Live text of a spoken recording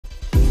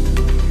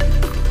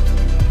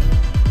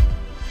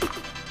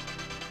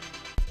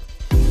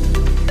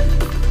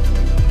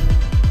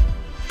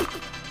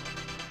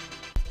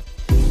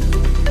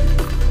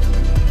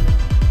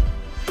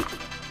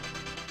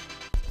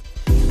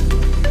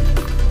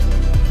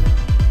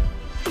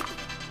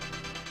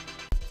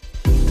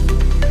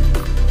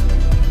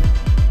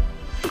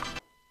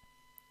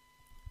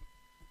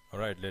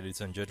ladies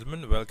and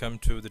gentlemen. Welcome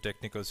to the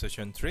technical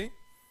session 3.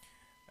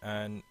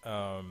 And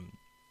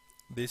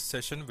this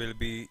session will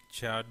be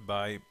chaired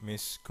by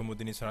Ms.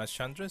 Kumudini Saraj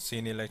Chandra,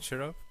 Senior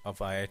Lecturer of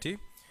IIT.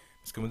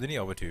 Ms. Kumudini,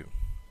 over to you.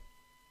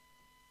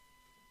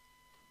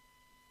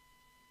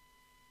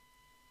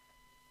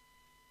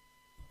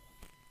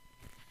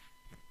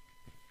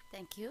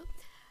 Thank you.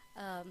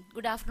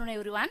 Good afternoon,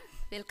 everyone.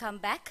 Welcome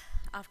back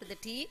after the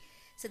tea.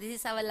 So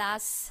this is our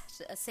last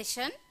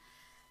session.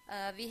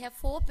 We have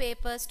 4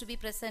 papers to be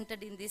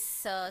presented in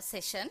this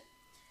session.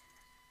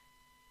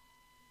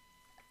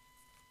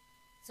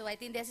 So I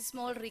think there's a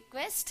small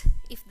request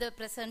if the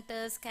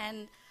presenters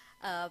can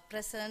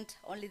present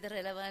only the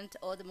relevant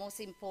or the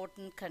most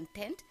important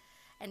content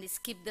and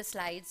skip the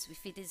slides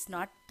if it is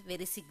not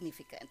very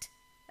significant.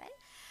 Right?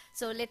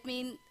 So let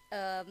me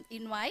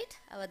invite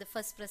the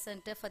first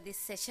presenter for this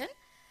session,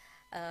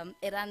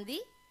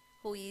 Erandi,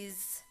 who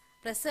is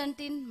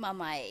presenting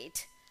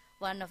ICIIT,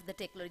 one of the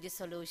technology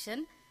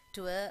solution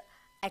to a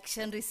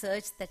action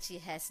research that she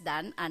has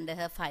done under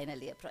her final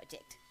year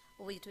project.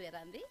 Over to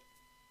Erandi.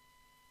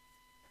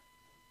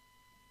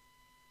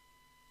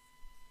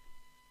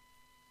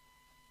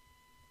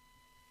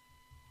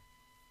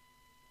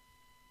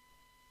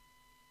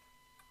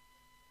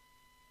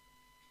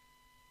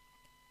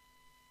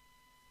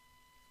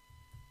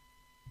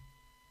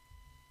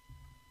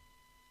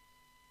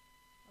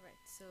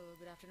 So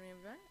good afternoon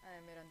everyone, I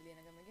am Erandi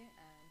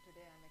and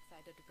today I am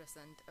excited to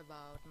present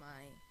about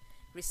my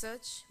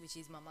research, which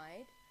is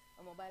ICIIT,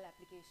 a mobile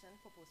application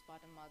for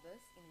postpartum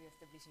mothers in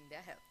re-establishing their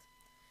health.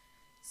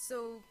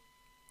 So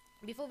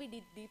before we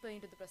dig deeper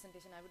into the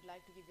presentation, I would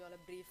like to give you all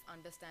a brief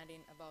understanding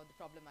about the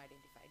problem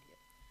identified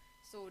here.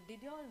 So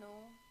did you all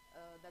know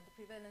that the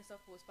prevalence of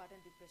postpartum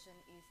depression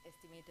is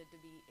estimated to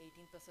be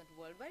 18%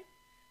 worldwide?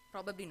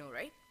 Probably no,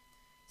 right?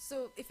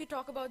 So if we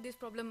talk about this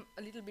problem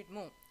a little bit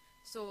more,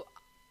 so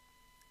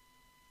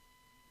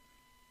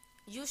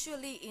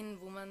usually in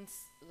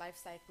women's life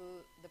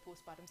cycle, the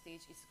postpartum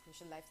stage is a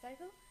crucial life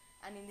cycle,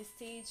 and in this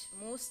stage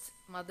most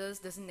mothers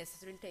doesn't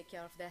necessarily take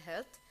care of their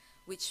health,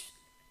 which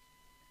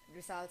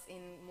results in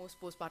most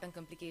postpartum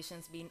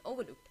complications being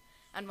overlooked.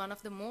 And one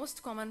of the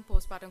most common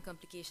postpartum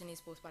complication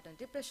is postpartum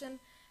depression,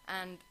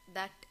 and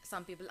that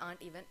some people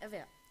aren't even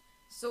aware.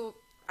 So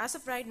as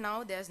of right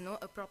now, there's no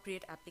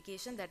appropriate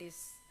application that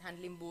is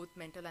handling both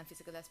mental and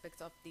physical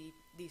aspects of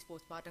these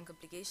postpartum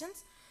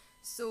complications.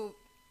 So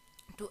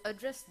to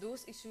address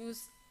those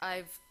issues,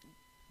 I've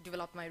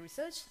developed my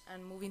research,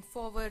 and moving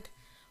forward,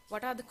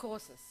 what are the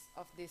causes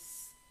of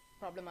this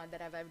problem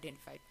that I've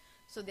identified?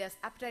 So there's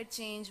appetite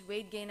change,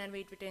 weight gain and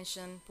weight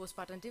retention,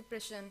 postpartum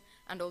depression,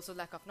 and also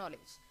lack of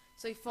knowledge.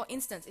 So if, for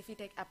instance, if you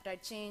take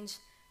appetite change,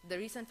 the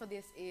reason for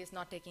this is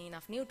not taking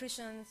enough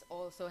nutrition,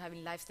 also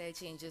having lifestyle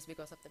changes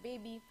because of the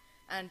baby,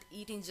 and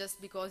eating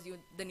just because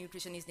the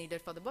nutrition is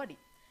needed for the body.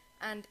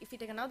 And if you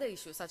take another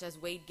issue such as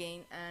weight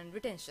gain and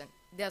retention,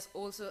 there's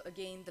also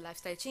again the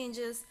lifestyle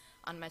changes,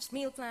 unmatched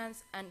meal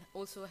plans, and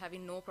also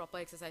having no proper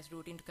exercise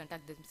routine to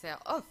conduct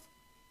themselves off.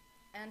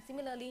 And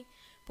similarly,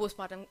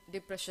 postpartum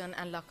depression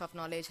and lack of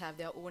knowledge have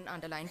their own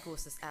underlying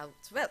causes as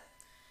well.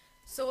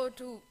 So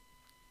to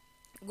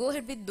go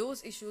ahead with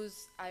those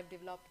issues, I've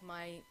developed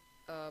my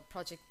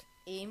project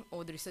aim,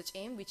 or the research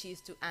aim, which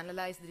is to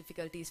analyze the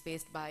difficulties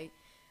faced by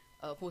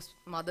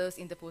mothers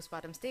in the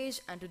postpartum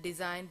stage, and to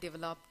design,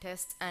 develop,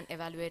 test, and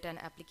evaluate an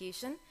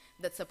application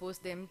that supports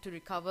them to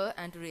recover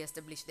and to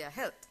re-establish their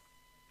health.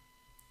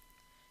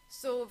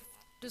 So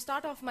to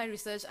start off my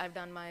research, I've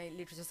done my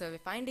literature survey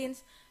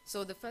findings.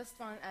 So the first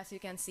one, as you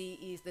can see,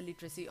 is the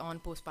literacy on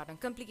postpartum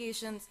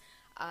complications.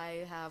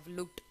 I have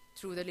looked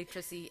through the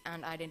literacy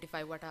and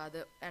identify what are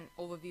an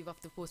overview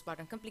of the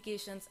postpartum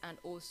complications and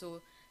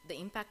also the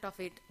impact of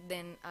it.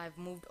 Then I've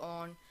moved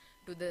on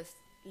to this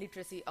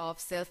literacy of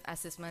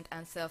self-assessment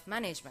and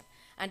self-management,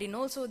 and in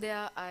also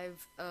there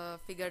I've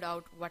figured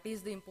out what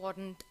is the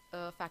important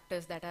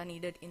factors that are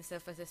needed in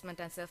self-assessment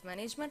and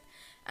self-management,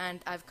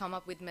 and I've come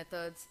up with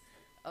methods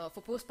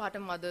for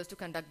postpartum mothers to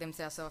conduct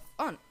themselves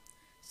on.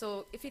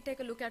 So if you take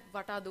a look at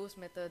what are those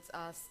methods,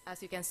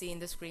 as you can see in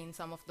the screen,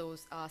 some of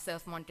those are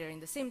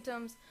self-monitoring the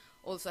symptoms,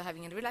 also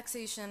having a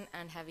relaxation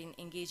and having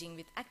engaging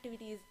with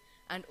activities,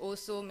 and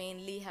also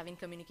mainly having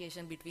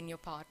communication between your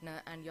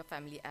partner and your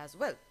family as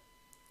well.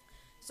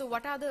 So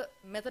what are the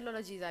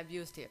methodologies I've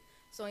used here?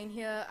 So in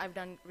here, I've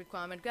done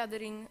requirement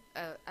gathering,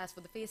 as for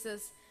the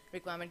phases,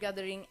 requirement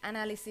gathering,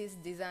 analysis,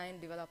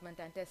 design, development,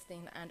 and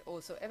testing, and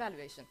also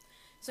evaluation.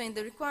 So in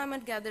the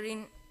requirement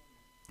gathering,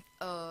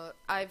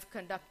 I've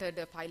conducted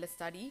a pilot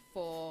study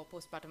for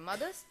postpartum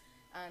mothers,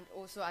 and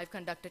also I've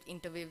conducted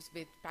interviews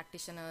with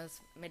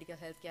practitioners, medical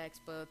healthcare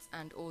experts,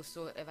 and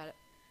also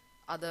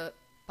other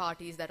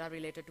parties that are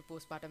related to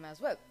postpartum as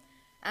well.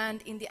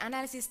 And in the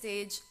analysis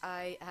stage,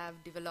 I have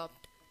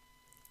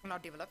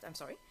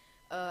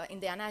in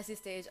the analysis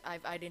stage,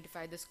 I've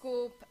identified the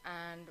scope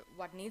and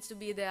what needs to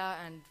be there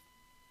and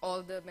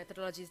all the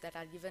methodologies that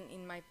are given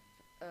in my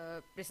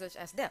research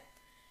as there.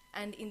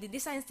 And in the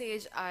design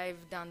stage,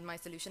 I've done my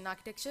solution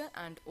architecture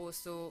and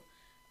also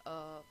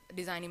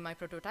designing my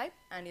prototype,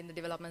 and in the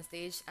development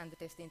stage and the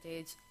testing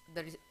stage,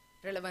 the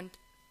relevant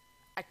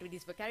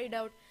activities were carried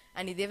out,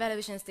 and in the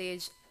evaluation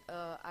stage,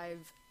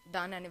 I've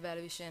done an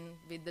evaluation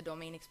with the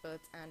domain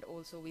experts and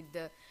also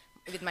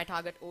with my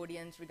target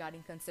audience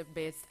regarding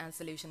concept-based and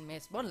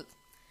solution-based models.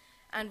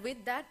 And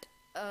with that,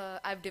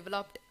 I've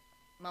developed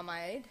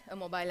MamaICIIT, a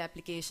mobile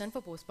application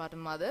for postpartum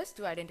mothers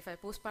to identify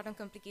postpartum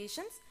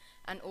complications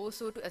and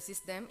also to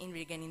assist them in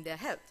regaining their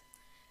health.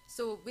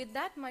 So with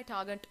that, my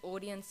target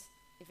audience,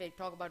 if I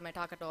talk about my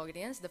target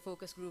audience, the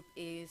focus group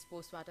is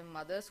postpartum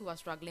mothers who are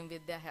struggling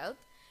with their health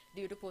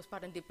due to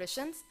postpartum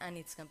depressions and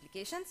its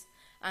complications.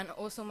 And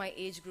also my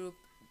age group,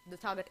 the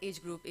target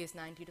age group is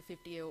 90 to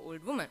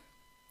 50-year-old women.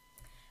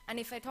 And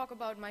if I talk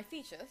about my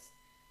features,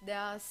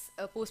 there's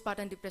a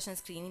postpartum depression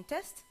screening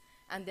test,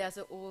 and there's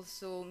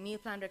also meal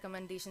plan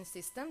recommendation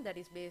system that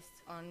is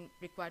based on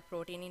required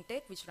protein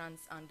intake, which runs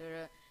under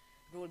a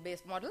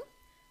rule-based model.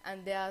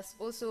 And there's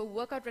also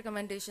workout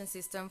recommendation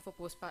system for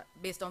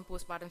based on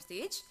postpartum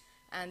stage,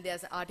 and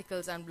there's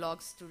articles and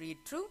blogs to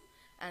read through.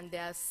 And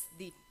there's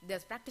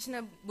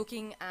practitioner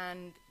booking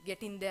and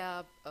getting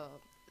their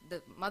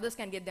the mothers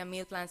can get their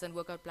meal plans and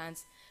workout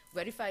plans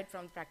verified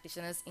from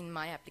practitioners in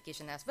my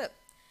application as well.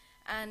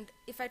 And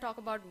if I talk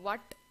about what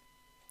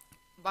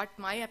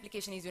my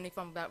application is unique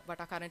from what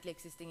are currently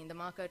existing in the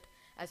market,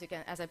 as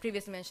I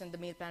previously mentioned, the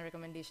meal plan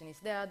recommendation is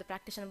there, the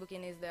practitioner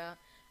booking is there,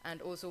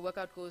 and also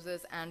workout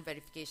courses and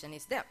verification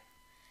is there.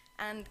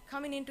 And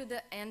coming into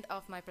the end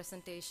of my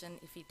presentation,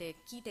 if we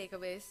take key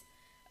takeaways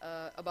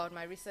about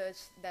my research,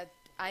 that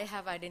I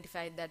have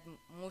identified that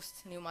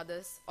most new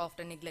mothers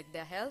often neglect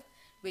their health,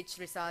 which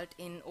result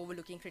in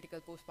overlooking critical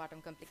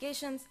postpartum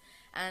complications,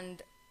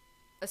 and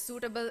a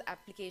suitable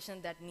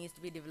application that needs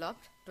to be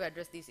developed to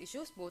address these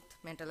issues, both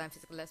mental and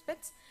physical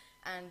aspects.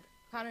 And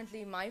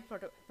currently, my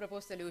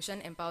proposed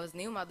solution empowers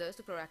new mothers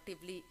to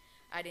proactively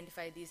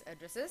identify these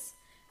addresses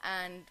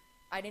and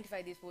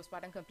identify these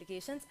postpartum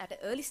complications at an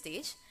early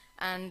stage,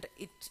 and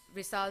it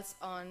results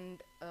on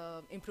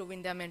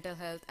improving their mental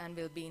health and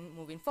well-being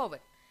moving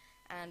forward.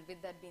 And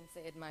with that being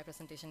said, my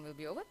presentation will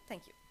be over.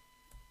 Thank you.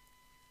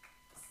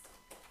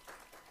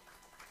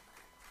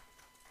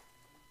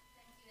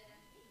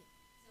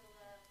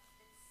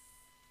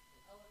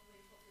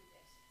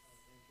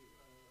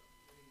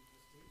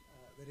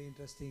 Very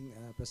interesting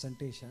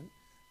presentation.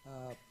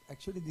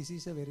 Actually, this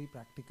is a very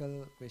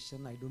practical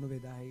question. I don't know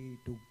whether I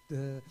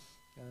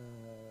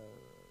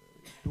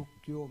took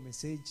your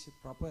message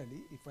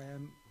properly. If I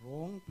am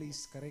wrong,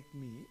 please correct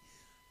me.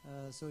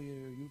 So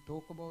you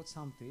talk about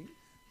something.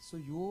 So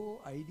your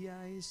idea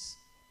is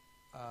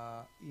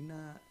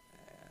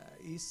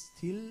is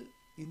still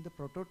in the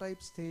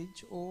prototype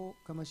stage or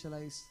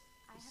commercialized?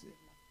 I have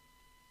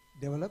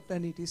Developed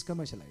and it is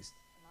commercialized.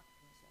 not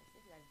commercialized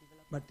it, I have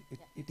developed But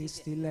yeah, it is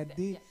yeah, still at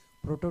the yes.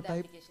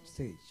 prototype application is-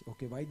 stage.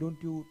 Okay, why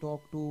don't you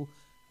talk to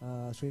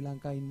Sri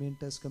Lanka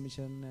Inventors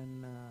Commission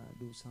and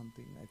do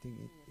something? I think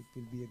Yes. it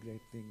will be a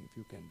great thing if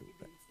you can do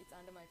that. It's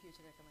under my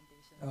future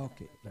recommendation.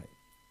 Okay, right.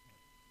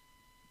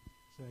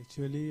 So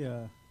actually,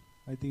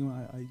 I think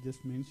I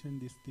just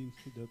mentioned these things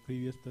to the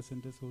previous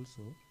presenters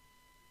also.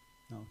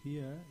 Now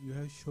here you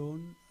have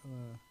shown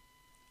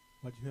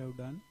what you have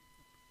done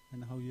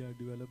and how you have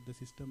developed the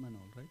system and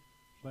all, right?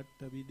 But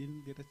we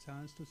didn't get a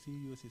chance to see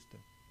your system.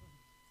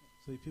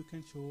 So if you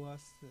can show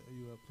us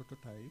your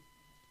prototype,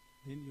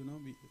 then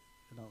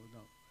now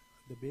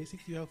the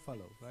basics you have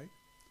followed, right?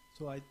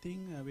 So I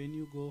think when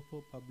you go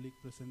for public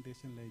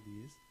presentation like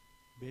this,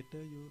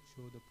 better you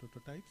show the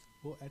prototypes,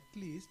 or at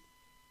least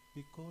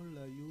we call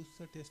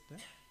user test.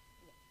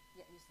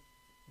 Yeah,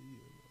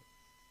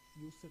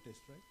 User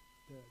test, right?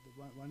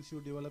 Once you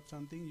develop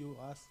something, you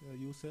ask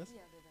users,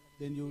 yeah,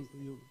 then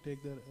you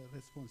take the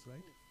response,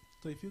 right? Yes.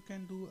 So if you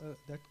can do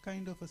that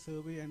kind of a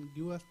survey and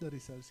give us the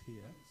results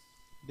here,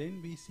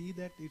 then we see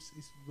that it's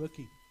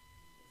working.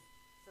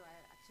 So I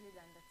actually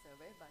done that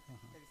survey, but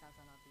the results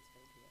are not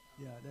displayed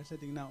here. Yeah, that's the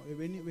thing. Now,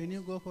 when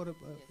you go for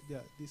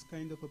Yes. this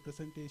kind of a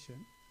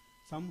presentation,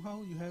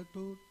 somehow you have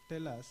to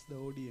tell us, the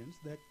audience,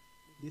 that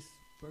this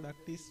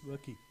product is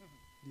working.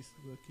 This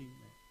working.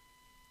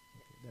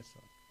 Okay, that's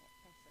all. Yeah,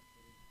 thanks, sir.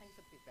 Thank you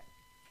for the feedback.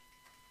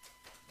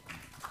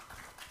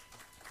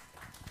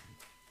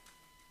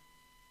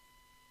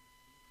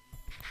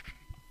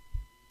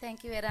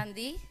 Thank you,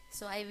 Erandi.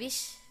 So I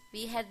wish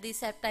we had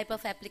this type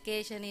of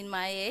application in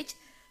my age.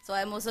 So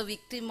I'm also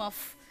victim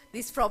of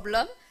this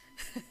problem.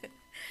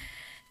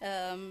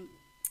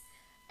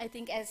 I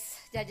think as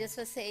judges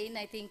were saying,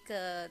 I think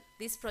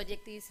this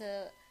project is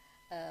a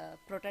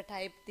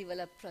prototype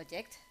developed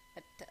project.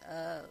 But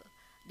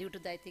due to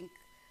the, I think,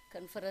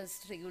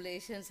 conference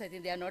regulations, I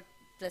think they are not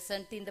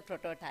present in the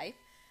prototype.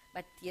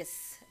 But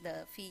yes,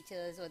 the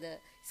features or the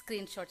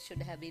screenshots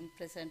should have been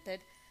presented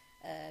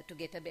to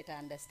get a better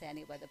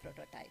understanding about the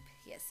prototype.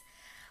 Yes.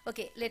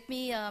 Okay, let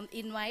me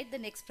invite the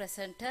next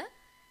presenter.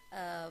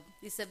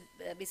 This is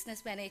a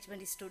business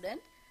management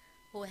student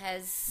who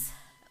is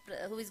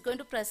going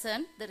to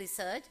present the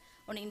research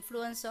on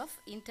influence of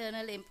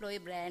internal employee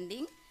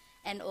branding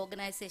and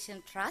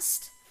organization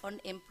trust on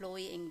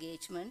employee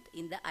engagement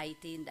in the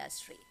IT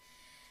industry.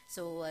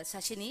 So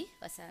Sashini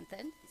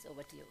Vasantan, it's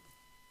over to you.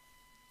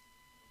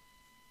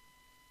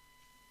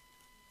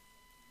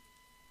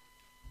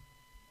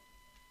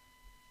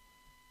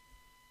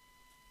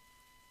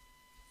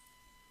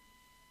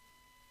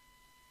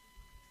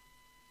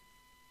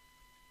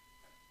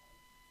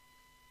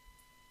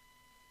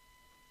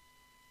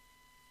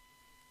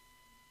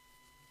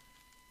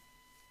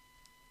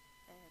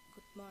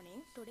 Good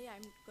morning. Today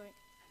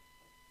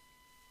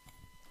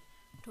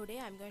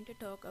I'm going to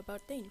talk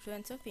about the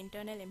influence of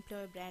internal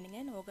employer branding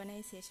and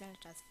organizational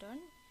trust on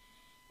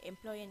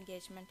employee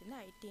engagement in the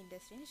IT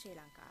industry in Sri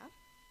Lanka.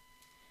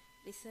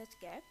 Research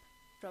gap.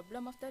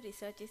 Problem of the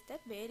research is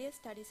that various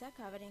studies are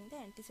covering the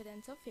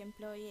antecedents of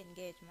employee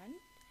engagement,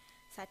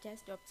 such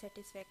as job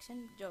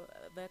satisfaction,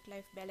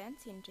 work-life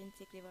balance,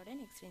 intrinsic reward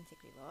and extrinsic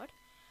reward,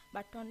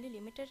 but only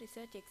limited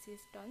research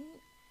exists on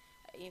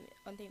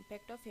the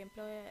impact of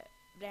employer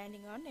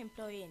branding on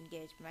employee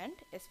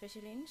engagement,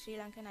 especially in Sri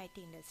Lankan IT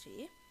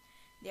industry.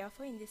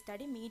 Therefore, in this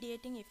study,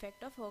 mediating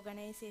effect of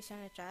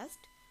organizational trust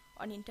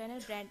on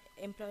internal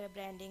employer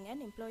branding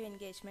and employee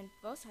engagement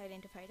was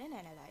identified and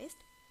analyzed.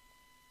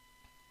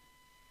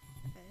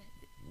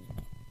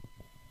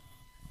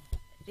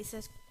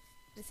 Research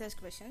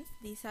questions.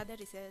 These are the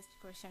research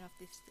questions of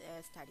this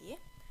study.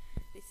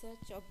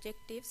 Research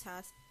objectives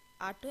are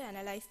to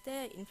analyze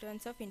the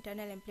influence of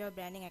internal employer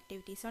branding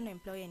activities on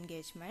employee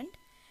engagement,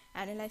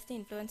 analyze the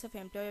influence of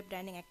employer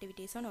branding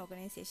activities on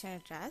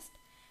organizational trust,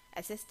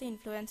 assess the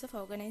influence of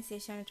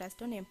organizational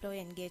trust on employee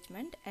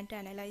engagement, and to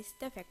analyze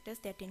the factors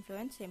that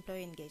influence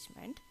employee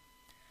engagement.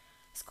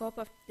 Scope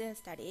of the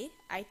study: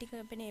 IT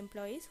company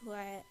employees who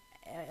are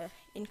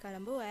in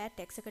Colombo at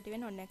executive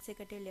and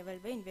non-executive level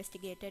were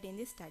investigated in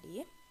this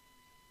study.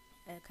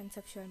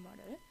 Conceptual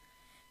model.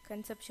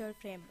 Conceptual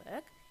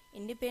framework.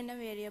 Independent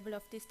variable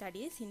of the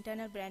study is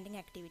internal branding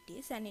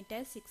activities, and it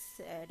has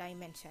 6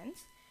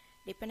 dimensions.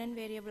 Dependent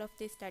variable of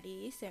the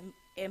study is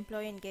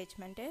employee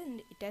engagement,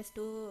 and it has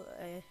 2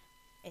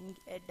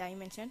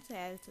 dimensions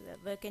as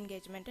work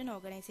engagement and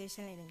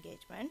organizational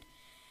engagement.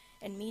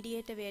 And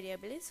mediator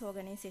variable is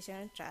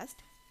organizational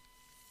trust.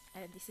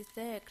 This is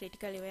the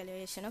critical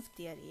evaluation of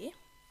theory.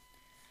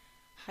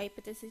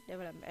 Hypothesis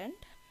development.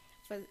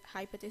 For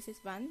hypothesis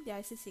 1, there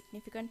is a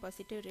significant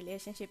positive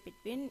relationship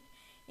between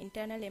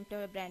internal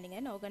employer branding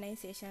and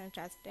organizational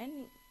trust,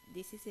 and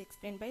this is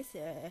explained by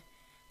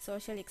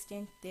social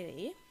exchange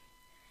theory.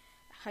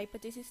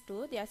 Hypothesis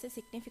 2, there is a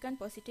significant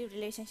positive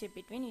relationship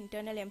between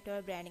internal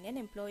employer branding and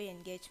employee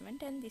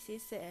engagement, and this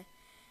is a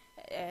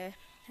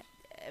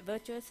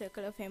virtuous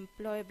circle of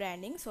employer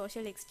branding.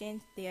 Social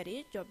exchange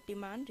theory, job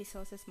demand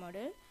resources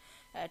model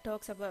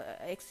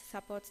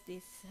supports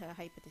this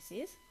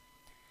hypothesis.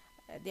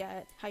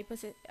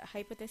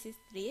 Hypothesis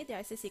 3, there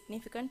is a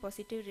significant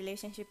positive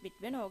relationship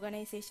between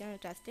organizational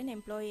trust and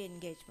employee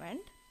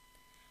engagement.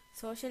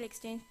 Social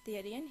exchange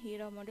theory and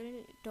hero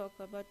model talk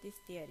about this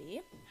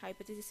theory.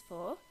 Hypothesis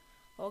 4,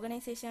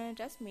 organizational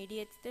trust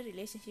mediates the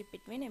relationship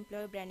between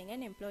employer branding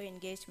and employee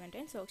engagement,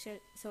 and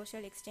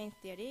social exchange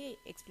theory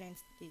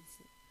explains this.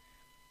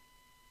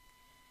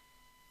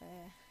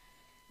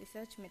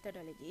 Research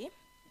methodology.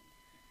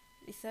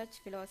 Research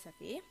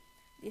philosophy.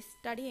 This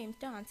study aims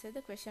to answer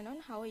the question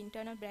on how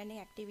internal branding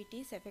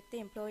activities affect the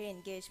employee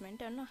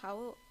engagement and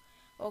how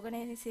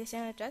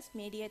organizational trust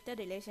mediate the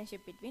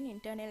relationship between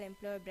internal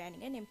employer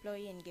branding and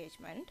employee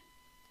engagement.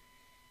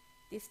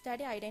 This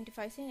study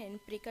identifies and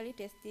empirically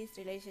tests this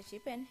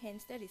relationship, and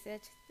hence the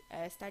research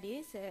study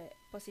is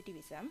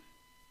positivism.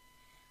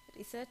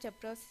 Research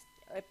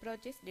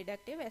approach is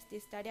deductive, as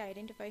this study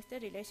identifies the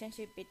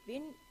relationship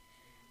between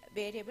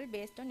variable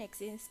based on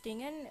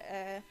existing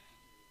and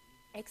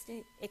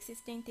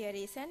existing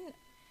theories, and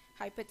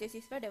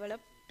hypotheses were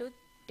developed to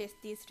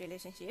test this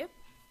relationship.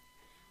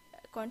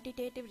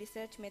 Quantitative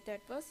research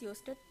method was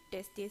used to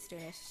test this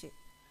relationship.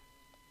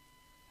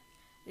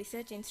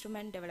 Research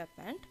instrument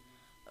development.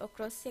 A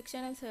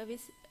cross-sectional survey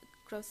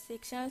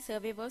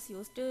was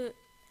used,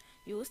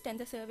 and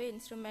the survey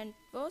instrument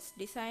was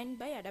designed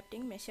by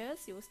adapting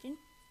measures used in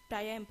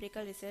prior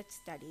empirical research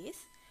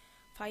studies.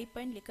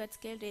 5-point Likert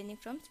scale ranging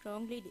from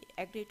strongly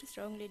agree to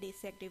strongly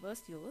disagree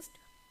was used.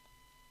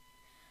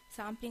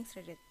 Sampling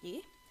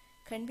strategy.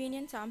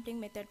 Convenient sampling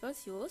method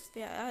was used,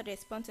 where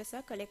responses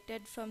are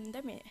collected from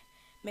the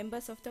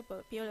members of the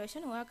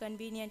population who are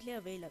conveniently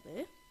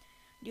available.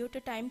 Due to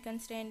time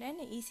constraint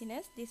and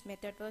easiness, this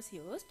method was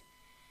used.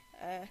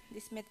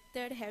 This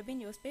method have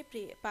been used by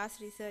past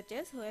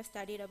researchers who have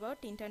studied about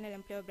internal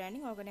employer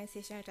branding,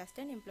 organizational trust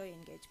and employee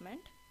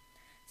engagement.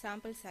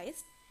 Sample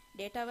size.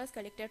 Data was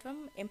collected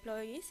from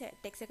employees at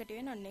executive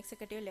and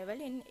non-executive level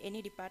in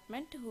any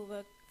department who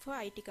work for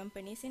IT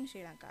companies in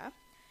Sri Lanka.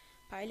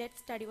 Pilot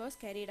study was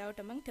carried out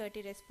among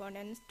 30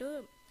 respondents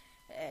to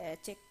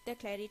check the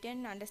clarity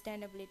and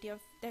understandability of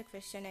the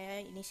questionnaire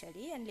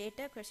initially, and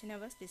later questionnaire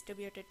was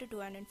distributed to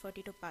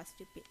 242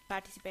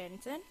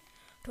 participants and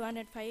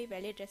 205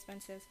 valid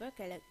responses were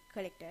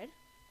collected.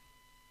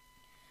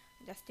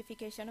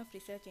 Justification of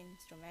research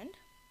instrument.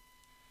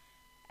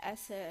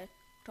 As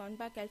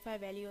Cronbach alpha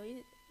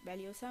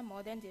values are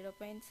more than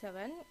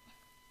 0.7,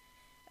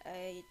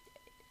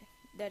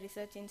 the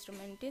research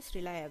instrument is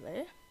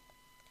reliable.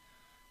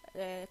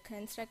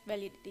 Construct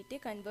validity,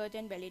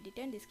 convergent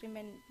validity, and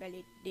discriminant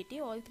validity,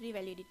 all three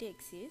validity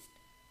exist.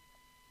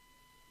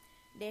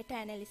 Data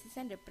analysis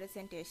and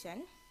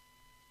representation.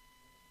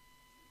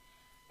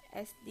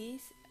 As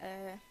these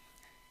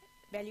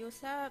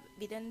values are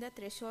within the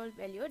threshold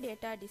value,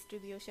 data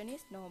distribution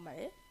is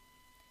normal.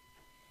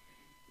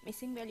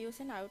 Missing values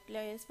and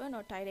outliers were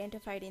not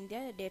identified in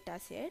the data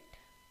set.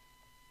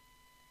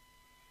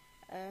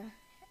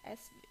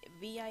 As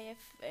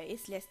VIF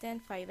is less than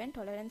 5 and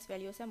tolerance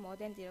values are more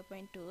than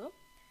 0.2,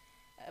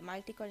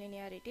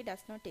 multicollinearity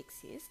does not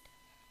exist.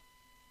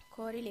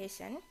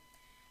 Correlation,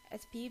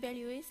 as P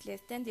value is less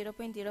than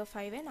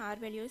 0.05 and R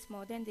value is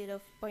more than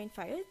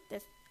 0.5,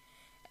 the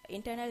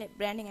internal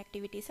branding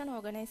activities and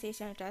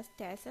organizational trust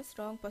has a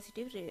strong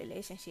positive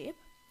relationship.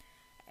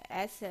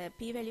 As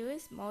P value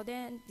is more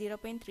than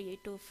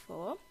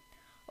 0.324,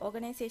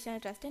 organizational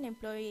trust and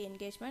employee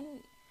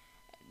engagement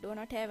do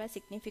not have a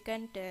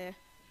significant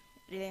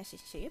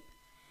relationship.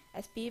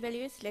 As P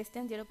value is less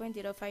than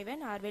 0.05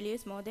 and R value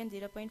is more than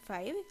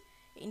 0.5,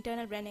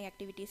 internal branding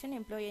activities and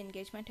employee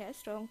engagement has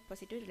strong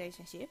positive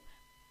relationship.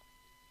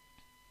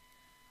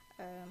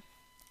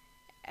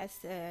 As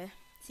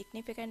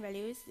significant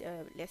value is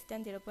less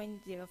than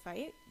 0.05,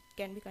 it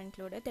can be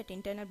concluded that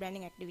internal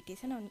branding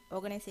activities and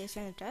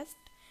organizational trust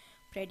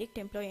predict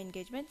employee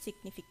engagement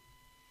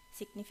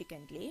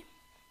significantly.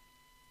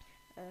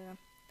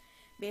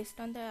 Based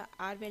on the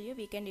R value,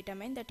 we can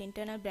determine that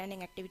internal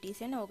branding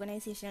activities and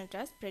organizational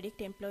trust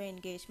predict employee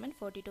engagement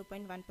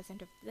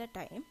 42.1% of the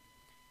time.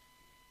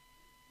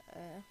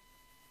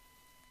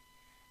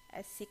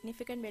 As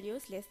significant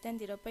values less than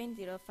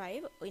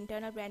 0.05,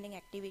 internal branding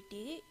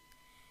activity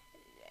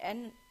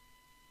and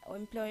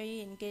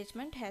employee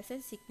engagement has a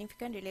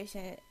significant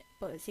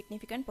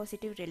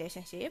positive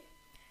relationship.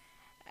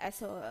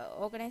 As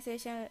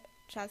organizational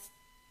trust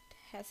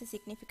has a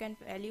significant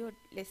value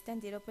less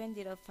than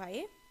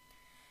 0.05,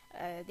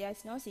 there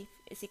is no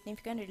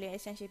significant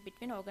relationship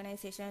between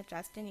organizational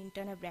trust and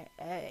internal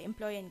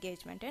employee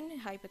engagement, and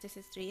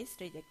hypothesis 3 is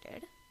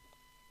rejected.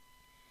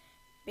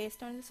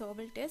 Based on the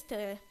Sobel test,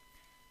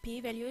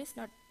 P value is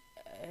not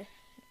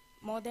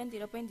more than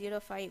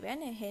 0.05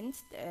 and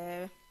hence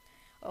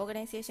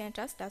organizational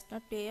trust does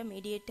not play a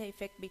mediator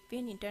effect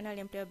between internal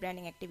employer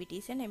branding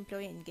activities and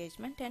employee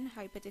engagement, and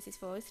hypothesis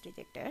 4 is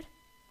rejected.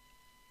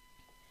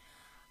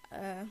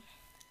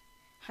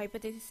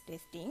 Hypothesis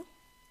testing.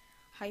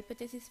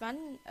 Hypothesis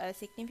 1, a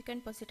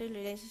significant positive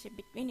relationship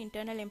between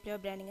internal employer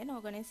branding and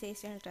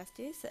organizational trust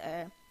is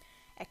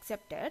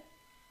accepted.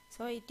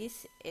 So it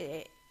is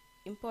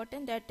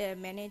important that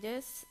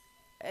managers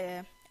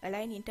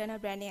align internal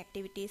branding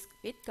activities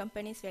with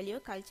company's value,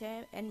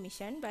 culture and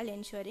mission while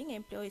ensuring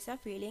employees are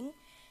feeling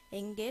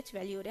engaged,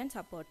 valued and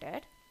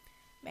supported.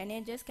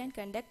 Managers can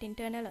conduct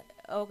internal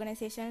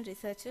organizational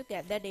research to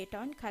gather data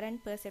on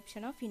current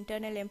perception of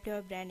internal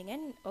employer branding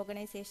and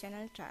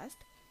organizational trust.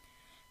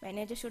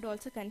 Managers should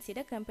also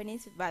consider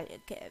company's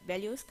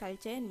values,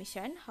 culture and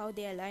mission, how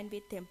they align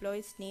with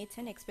employees' needs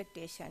and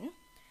expectation.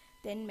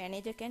 Then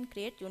manager can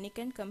create unique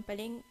and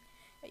compelling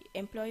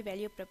employee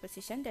value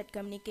proposition that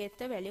communicates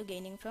the value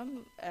gaining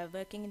from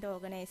working in the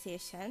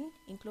organization,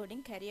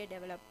 including career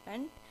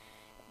development,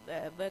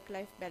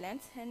 work-life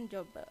balance and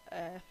job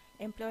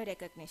employee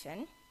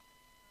recognition.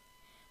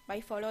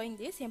 By following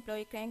this,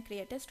 employee can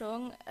create a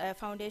strong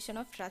foundation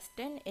of trust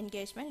and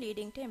engagement,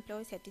 leading to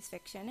employee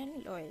satisfaction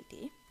and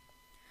loyalty.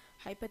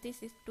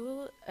 Hypothesis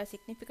 2, a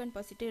significant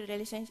positive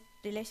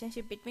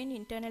relationship between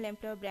internal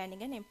employer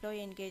branding and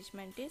employee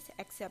engagement is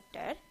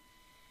accepted.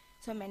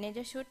 So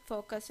manager should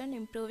focus on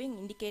improving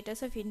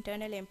indicators of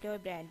internal employer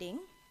branding.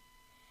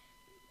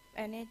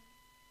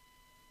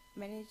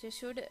 Manager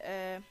should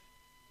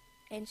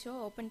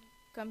ensure open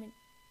communication.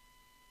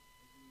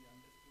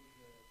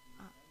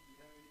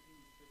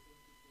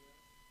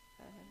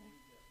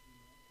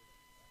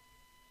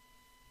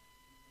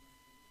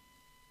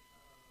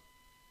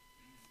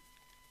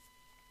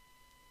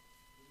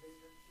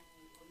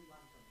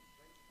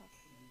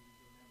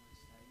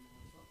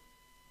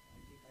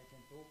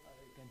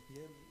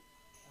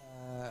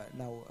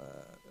 Now,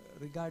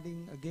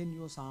 regarding again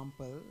your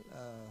sampling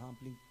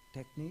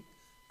technique,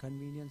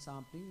 convenient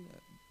sampling,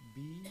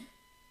 B,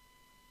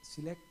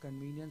 select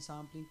convenient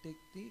sampling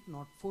technique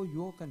not for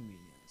your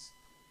convenience.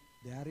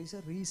 There is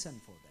a reason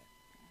for that.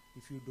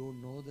 If you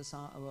don't know the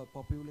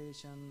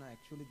population,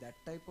 actually that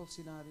type of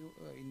scenario,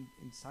 in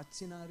such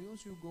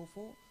scenarios you go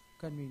for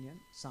convenient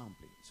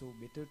sampling. So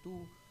better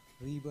to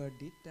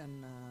reword it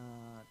and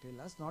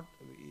tell us, not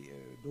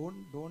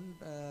don't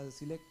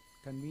select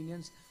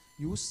convenience.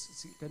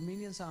 Use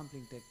convenient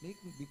sampling technique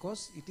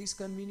because it is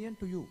convenient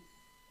to you.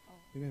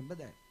 Remember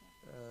that.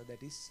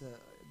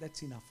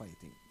 That's enough, I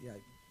think. Yeah,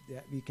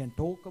 we can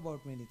talk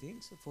about many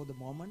things. For the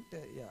moment,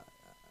 yeah.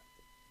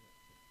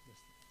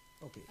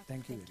 Okay,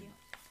 thank you very much.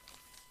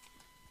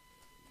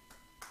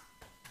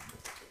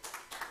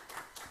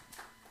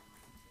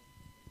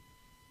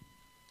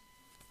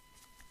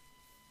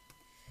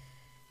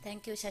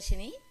 Thank you,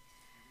 Shashini.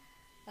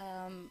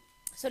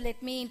 So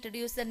let me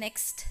introduce the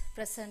next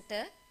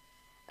presenter.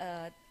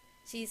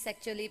 She is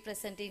actually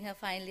presenting her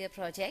final year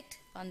project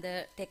on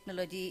the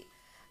technology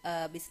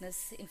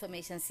business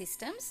information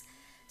systems.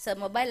 So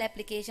mobile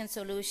application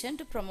solution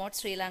to promote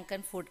Sri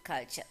Lankan food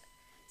culture.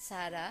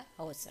 Sarah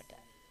Hosota.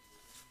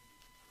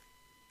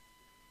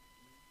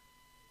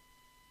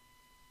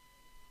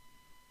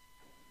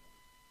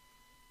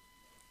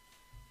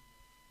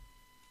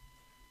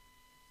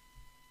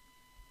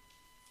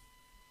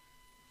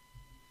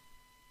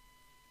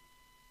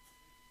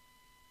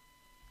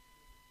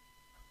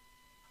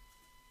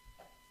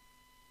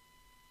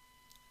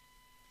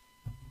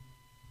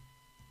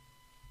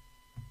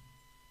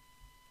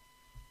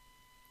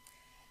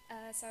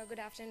 So good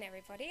afternoon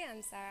everybody,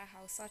 I'm Sarah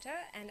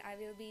Houseotter and I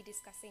will be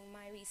discussing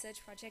my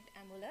research project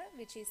Amula,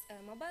 which is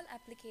a mobile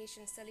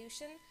application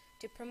solution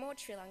to promote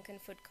Sri Lankan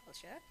food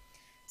culture.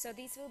 So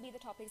these will be the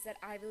topics that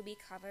I will be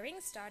covering,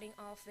 starting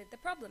off with the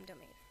problem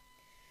domain.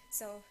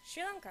 So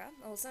Sri Lanka,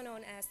 also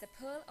known as the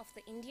Pearl of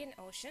the Indian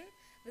Ocean,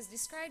 was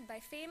described by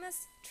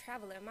famous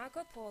traveler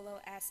Marco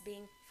Polo as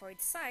being, for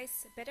its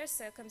size, better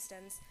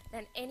circumstance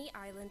than any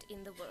island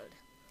in the world.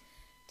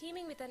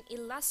 Teeming with an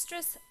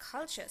illustrious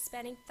culture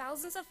spanning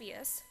thousands of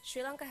years,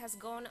 Sri Lanka has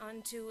gone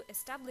on to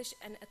establish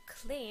an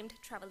acclaimed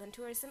travel and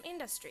tourism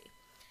industry.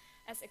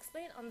 As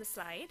explained on the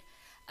slide,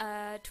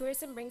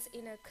 tourism brings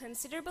in a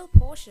considerable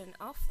portion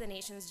of the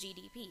nation's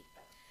GDP.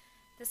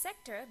 The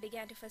sector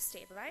began to first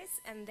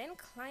stabilize and then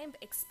climbed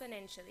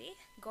exponentially,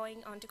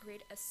 going on to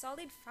create a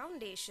solid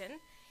foundation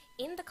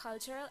in the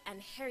cultural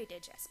and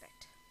heritage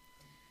aspect.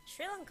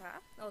 Sri Lanka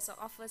also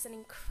offers an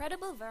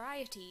incredible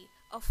variety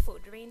of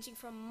food ranging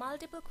from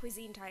multiple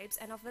cuisine types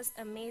and offers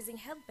amazing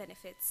health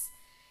benefits.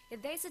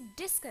 Yet there is a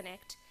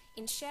disconnect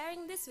in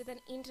sharing this with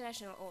an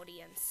international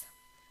audience.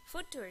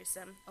 Food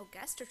tourism or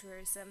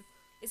gastrotourism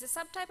is a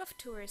subtype of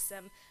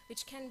tourism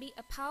which can be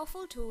a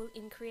powerful tool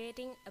in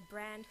creating a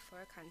brand for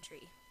a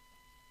country.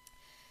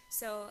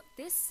 So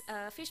this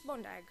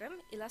fishbone diagram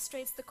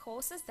illustrates the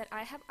causes that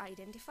I have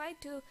identified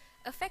to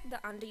affect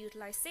the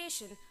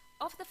underutilization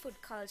of the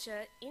food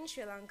culture in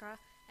Sri Lanka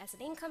as an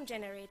income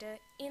generator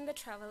in the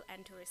travel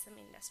and tourism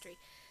industry.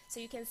 So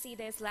you can see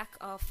there's lack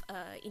of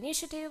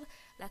initiative,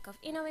 lack of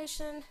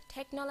innovation,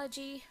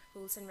 technology,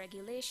 rules and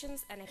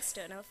regulations, and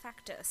external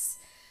factors.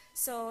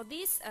 So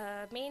these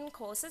main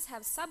causes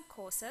have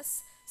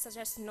sub-causes such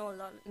as no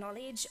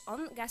knowledge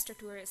on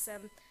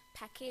gastrotourism,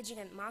 packaging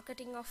and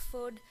marketing of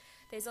food.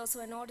 There's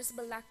also a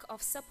noticeable lack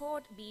of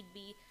support, be it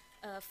be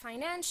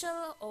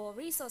financial or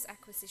resource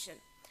acquisition.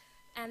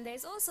 And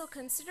there's also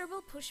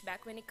considerable pushback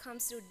when it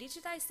comes to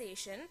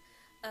digitization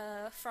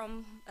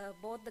from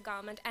both the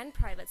government and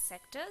private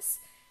sectors,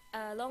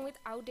 along with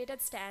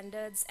outdated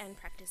standards and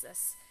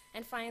practices.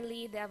 And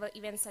finally, there were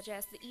events such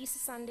as the Easter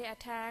Sunday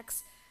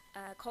attacks,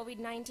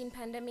 COVID-19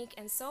 pandemic,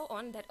 and so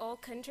on that all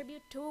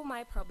contribute to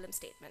my problem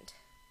statement.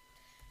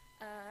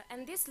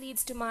 And this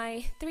leads to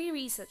my 3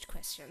 research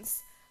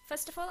questions.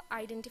 First of all,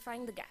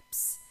 identifying the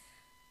gaps.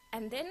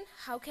 And then,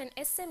 how can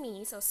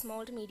SMEs or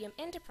small to medium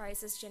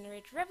enterprises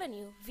generate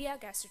revenue via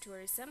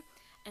gastrotourism?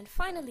 And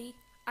finally,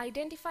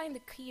 identifying the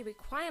key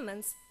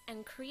requirements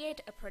and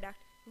create a product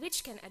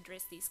which can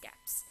address these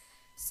gaps.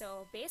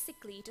 So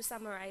basically, to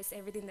summarize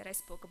everything that I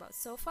spoke about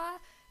so far,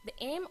 the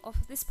aim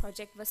of this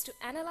project was to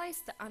analyze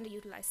the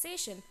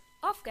underutilization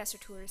of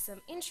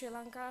gastrotourism in Sri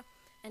Lanka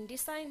and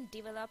design,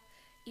 develop,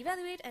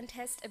 evaluate and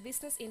test a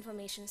business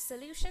information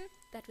solution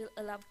that will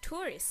allow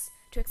tourists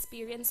to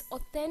experience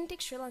authentic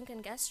Sri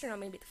Lankan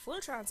gastronomy with full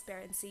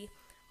transparency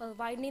while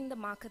widening the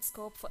market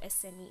scope for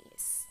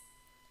SMEs.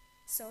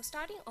 So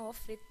starting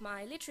off with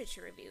my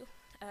literature review,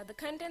 the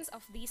contents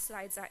of these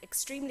slides are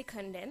extremely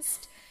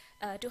condensed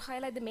to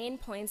highlight the main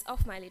points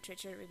of my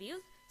literature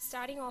review,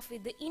 starting off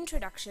with the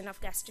introduction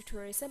of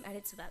gastrotourism and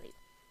its value.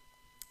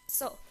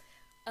 So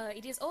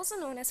it is also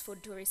known as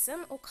food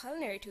tourism or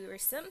culinary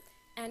tourism,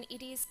 and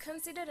it is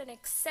considered an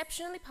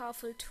exceptionally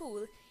powerful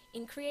tool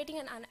in creating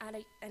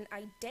an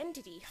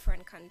identity for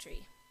a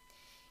country.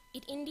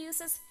 It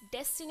induces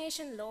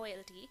destination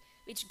loyalty,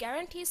 which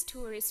guarantees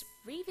tourists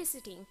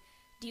revisiting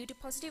due to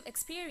positive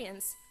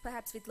experience,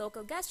 perhaps with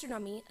local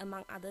gastronomy,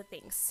 among other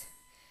things.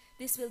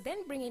 This will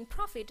then bring in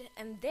profit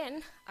and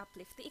then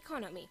uplift the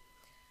economy.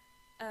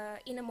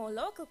 In a more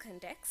local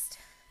context,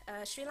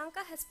 Sri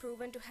Lanka has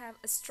proven to have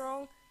a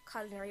strong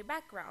culinary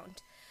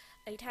background.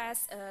 It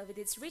has, with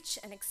its rich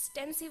and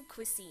extensive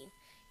cuisine,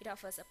 it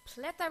offers a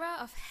plethora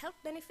of health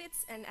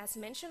benefits and, as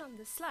mentioned on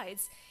the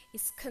slides,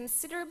 is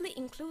considerably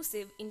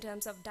inclusive in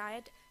terms of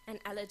diet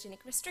and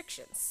allergenic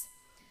restrictions.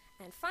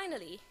 And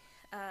finally,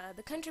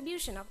 the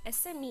contribution of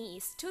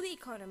SMEs to the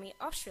economy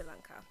of Sri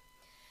Lanka.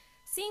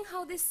 Seeing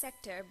how this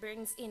sector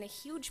brings in a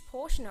huge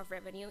portion of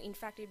revenue, in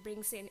fact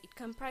it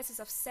comprises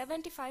of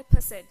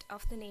 75%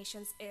 of the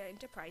nation's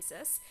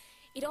enterprises,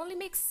 it only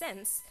makes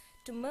sense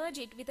to merge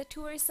it with the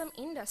tourism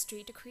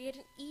industry to create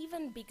an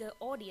even bigger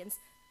audience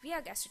via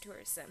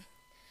gastrotourism.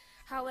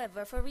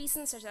 However, for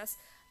reasons such as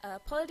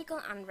political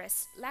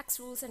unrest, lax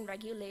rules and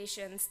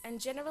regulations,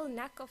 and general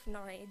lack of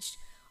knowledge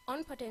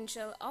on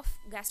potential of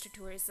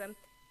gastrotourism,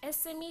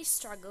 SMEs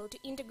struggle to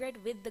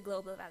integrate with the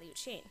global value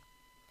chain.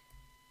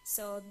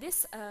 So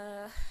this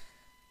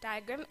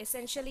diagram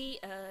essentially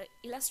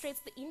illustrates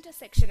the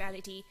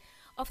intersectionality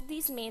of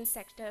these main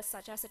sectors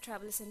such as the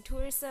travels and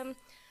tourism.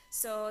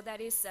 So that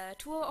is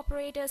tour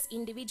operators,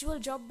 individual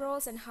job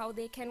roles, and how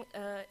they can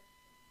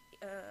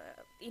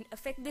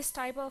affect this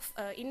type of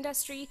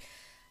industry,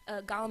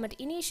 government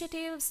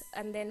initiatives,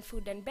 and then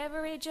food and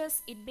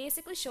beverages. It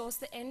basically shows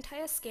the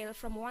entire scale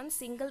from one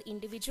single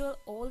individual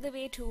all the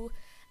way to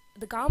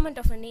the government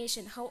of a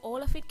nation, how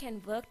all of it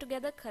can work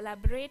together,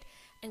 collaborate,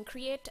 and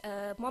create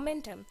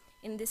momentum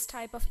in this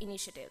type of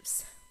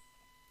initiatives.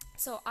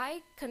 So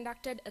I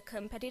conducted a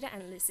competitor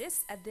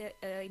analysis at the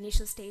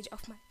initial stage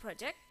of my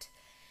project,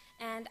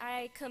 and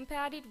I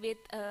compared it with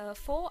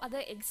 4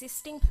 other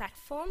existing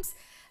platforms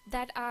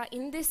that are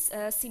in this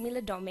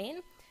similar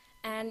domain.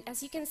 And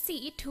as you can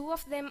see, 2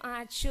 of them are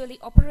actually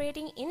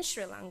operating in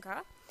Sri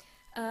Lanka.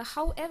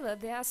 However,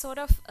 they are sort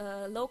of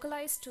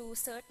localized to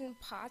certain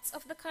parts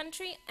of the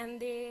country, and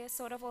they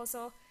sort of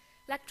also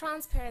lack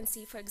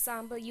transparency. For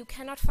example, you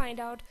cannot find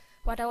out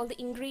what are all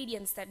the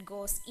ingredients that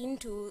goes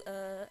into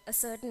a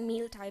certain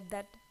meal type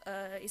that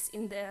is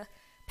in the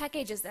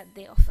packages that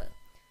they offer.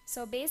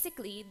 So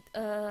basically,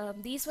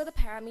 these were the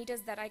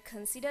parameters that I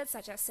considered,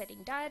 such as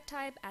setting diet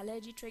type,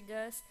 allergy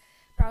triggers,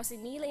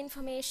 browsing meal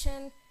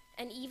information,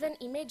 and even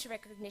image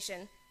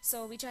recognition,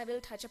 so which I will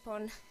touch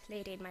upon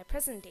later in my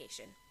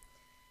presentation.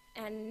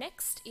 And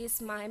next is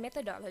my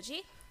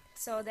methodology.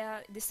 So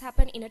this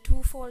happened in a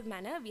 2-fold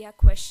manner via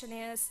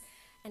questionnaires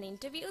and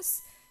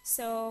interviews.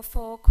 So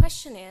for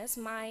questionnaires,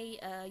 my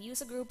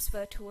user groups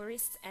were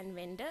tourists and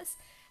vendors,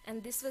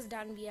 and this was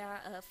done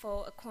via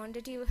for a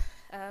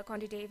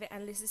quantitative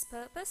analysis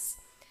purpose.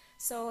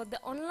 So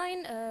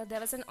there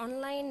was an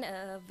online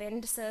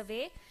vendor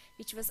survey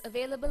which was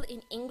available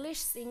in English,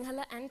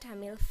 Sinhala, and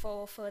Tamil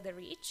for further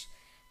reach.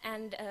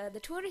 And the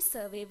tourist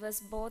survey was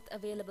both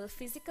available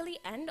physically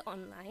and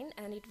online,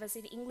 and it was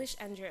in English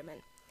and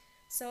German.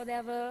 So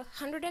there were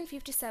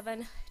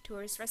 157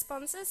 tourist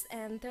responses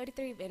and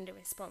 33 vendor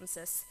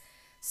responses.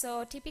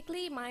 So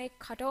typically my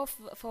cutoff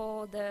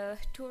for the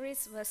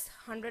tourists was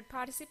 100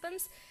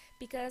 participants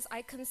because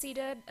I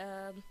considered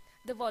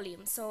the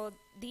volume. So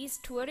these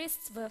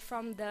tourists were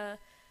from the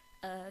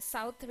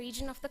south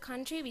region of the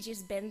country, which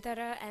is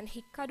Bentara and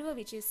Hikkadua,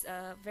 which is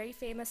very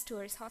famous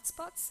tourist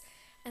hotspots.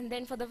 And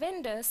then for the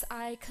vendors,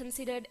 I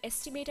considered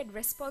estimated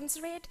response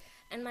rate,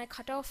 and my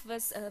cutoff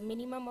was a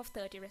minimum of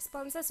 30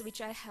 responses,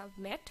 which I have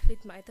met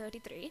with my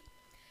 33.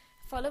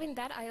 Following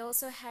that, I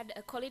also had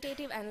a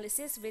qualitative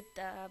analysis with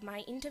my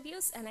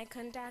interviews, and I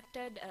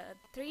contacted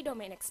 3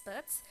 domain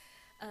experts,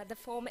 the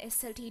former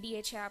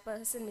SLTDA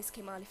chairperson, Ms.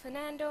 Kimali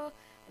Fernando,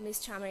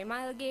 Ms. Chamari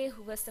Malge,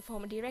 who was the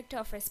former director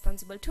of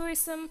responsible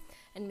tourism,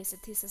 and Mr.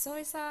 Tissa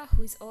Soisa,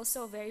 who is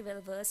also very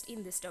well versed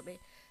in this domain.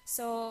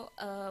 So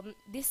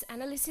this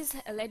analysis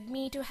led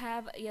me to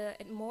have a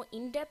more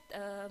in-depth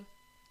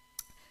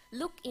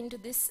look into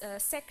this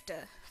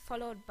sector,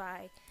 followed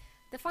by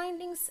the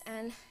findings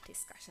and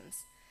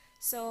discussions.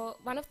 So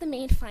one of the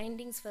main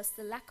findings was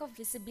the lack of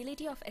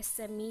visibility of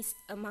SMEs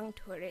among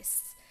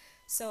tourists.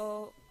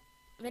 So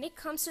when it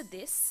comes to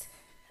this,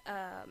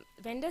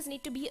 vendors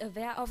need to be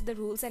aware of the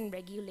rules and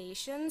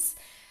regulations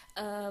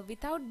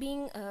without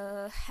being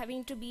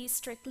having to be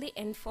strictly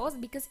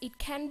enforced, because it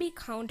can be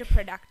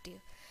counterproductive.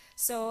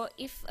 So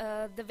if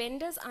the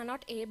vendors are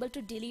not able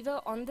to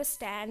deliver on the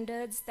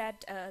standards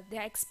that they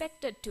are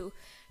expected to,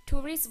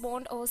 tourists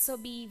won't also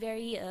be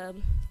very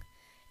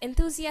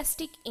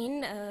enthusiastic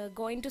in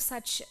going to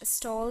such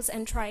stalls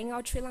and trying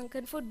out Sri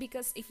Lankan food,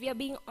 because if we are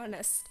being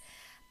honest,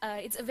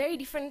 it's a very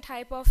different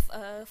type of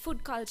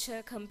food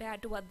culture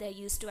compared to what they're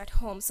used to at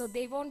home. So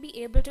they won't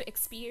be able to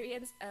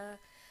experience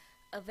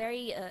a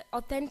very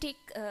authentic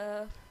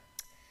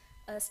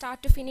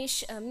start to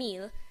finish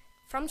meal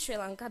from Sri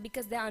Lanka,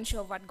 because they're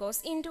unsure what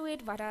goes into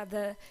it, what are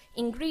the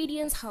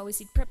ingredients, how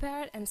is it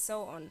prepared, and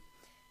so on.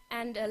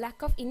 And a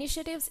lack of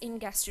initiatives in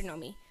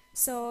gastronomy.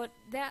 So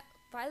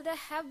while there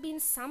have been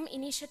some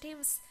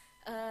initiatives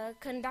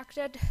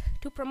conducted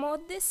to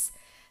promote this,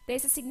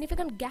 there's a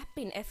significant gap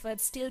in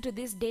efforts still to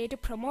this day to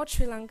promote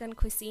Sri Lankan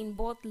cuisine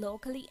both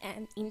locally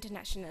and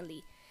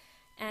internationally.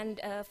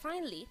 And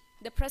finally,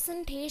 the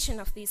presentation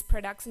of these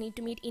products need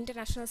to meet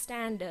international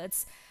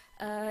standards,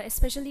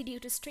 especially due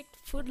to strict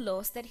food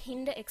laws that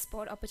hinder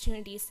export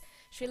opportunities.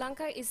 Sri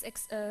Lanka is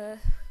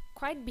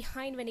quite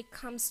behind when it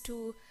comes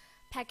to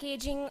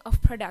packaging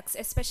of products,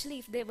 especially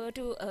if they were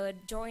to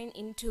join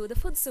into the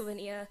food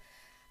souvenir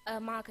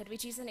market,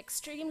 which is an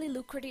extremely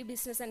lucrative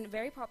business and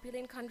very popular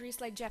in countries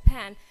like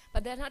Japan,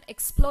 but they're not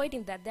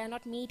exploiting that. They're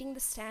not meeting the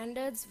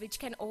standards which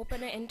can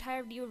open an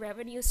entire new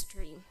revenue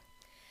stream.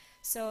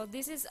 So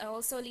this is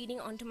also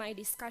leading on to my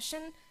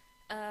discussion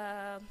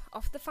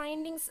of the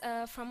findings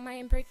from my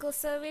empirical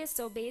survey.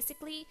 So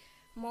basically,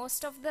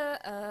 most of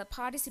the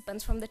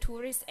participants from the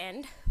tourist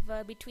end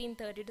were between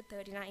 30 to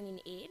 39 in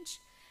age,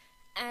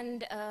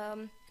 and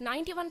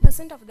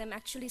 91% of them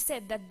actually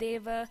said that they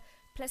were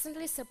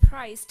pleasantly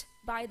surprised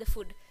by the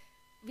food.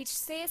 which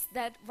says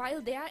that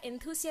while they are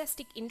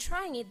enthusiastic in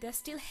trying it, they're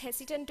still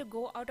hesitant to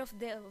go out of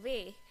their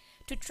way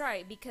to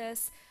try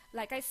because,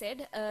 like I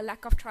said,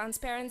 lack of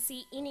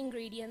transparency in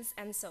ingredients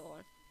and so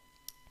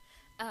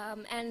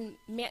on. And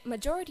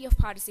majority of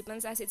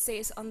participants, as it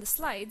says on the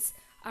slides,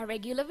 are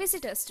regular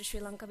visitors to Sri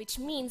Lanka, which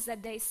means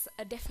that there is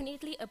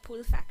definitely a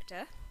pull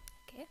factor.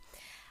 Okay,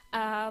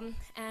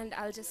 and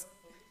I'll just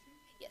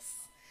yes.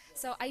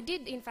 So I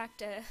did, in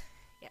fact,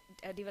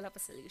 develop a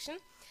solution.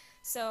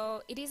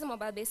 So it is a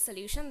mobile-based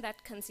solution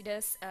that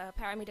considers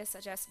parameters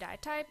such as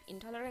diet type,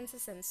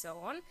 intolerances, and so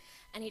on.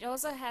 And it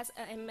also has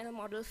a ML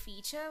model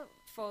feature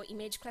for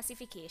image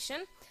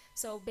classification.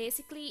 So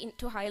basically,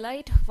 to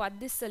highlight what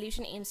this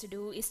solution aims to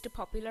do is to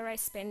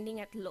popularize spending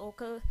at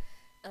local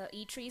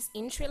eateries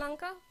in Sri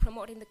Lanka,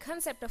 promoting the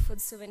concept of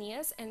food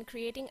souvenirs, and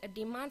creating a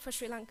demand for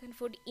Sri Lankan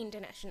food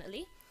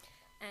internationally.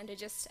 And to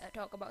just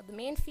talk about the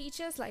main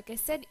features, like I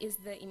said, is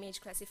the image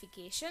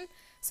classification.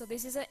 So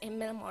this is an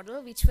ML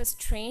model which was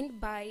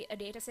trained by a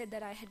dataset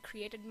that I had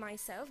created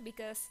myself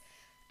because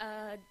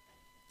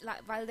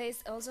while there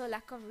is also a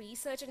lack of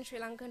research in Sri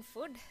Lankan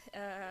food,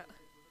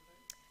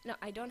 no,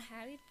 I don't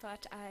have it,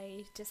 but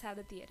I just have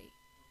the theory.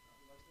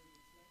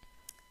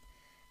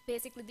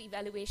 Basically, the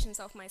evaluations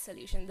of my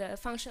solution, the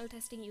functional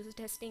testing, user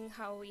testing,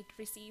 how it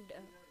received.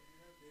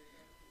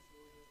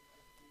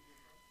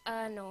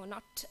 No,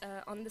 not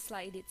on the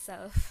slide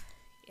itself.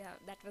 Yeah,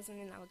 that wasn't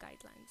in our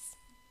guidelines.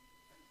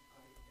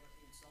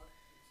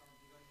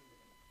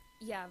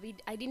 Yeah,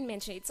 I didn't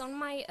mention it. It's on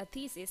my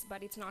thesis,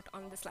 but it's not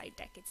on the slide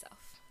deck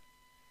itself.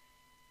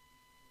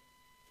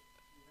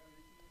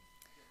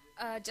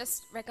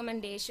 Just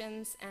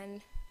recommendations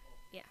and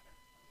yeah.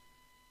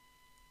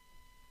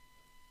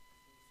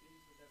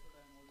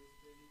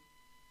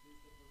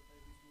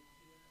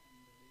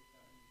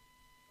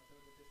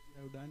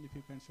 Have done, if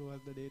you can show us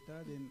the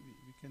data, then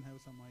we can have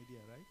some idea,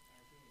 right?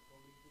 I think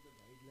according to the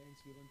guidelines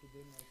given to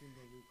them, I think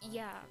that you can't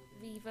Yeah,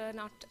 we were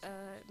not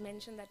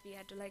mentioned that we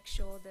had to like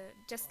show the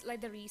just like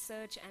the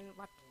research and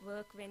what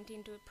work went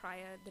into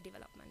prior the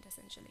development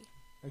essentially.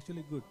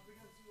 Actually good.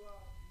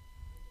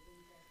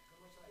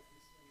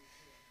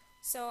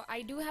 So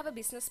I do have a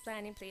business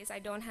plan in place. I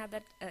don't have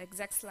that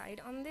exact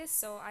slide on this.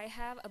 So I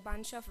have a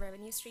bunch of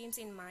revenue streams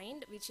in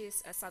mind, which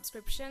is a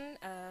subscription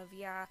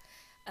via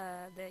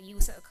the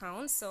user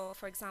accounts. So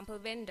for example,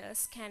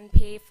 vendors can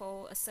pay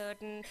for a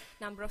certain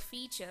number of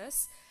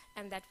features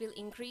and that will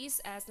increase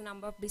as the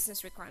number of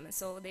business requirements.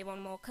 So they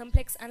want more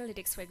complex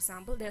analytics, for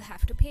example, they'll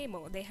have to pay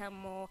more. They have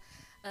more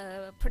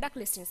product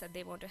listings that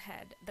they want to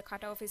add. The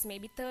cutoff is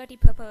maybe 30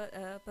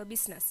 per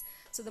business.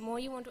 So the more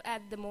you want to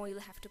add, the more you'll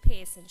have to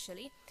pay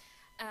essentially.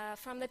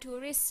 From the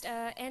tourist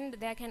end,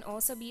 there can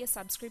also be a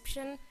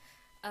subscription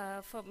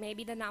for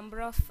maybe the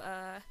number of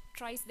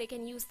tries they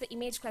can use the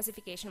image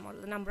classification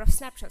model, the number of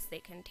snapshots they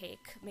can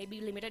take,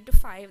 maybe limited to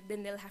 5,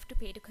 then they'll have to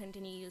pay to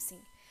continue using.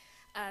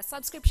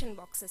 Subscription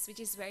boxes, which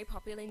is very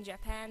popular in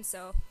Japan,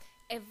 so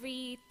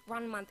every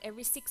 1 month,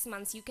 every 6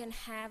 months, you can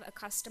have a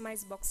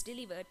customized box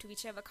delivered to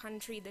whichever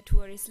country the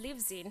tourist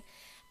lives in,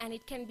 and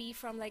it can be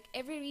from like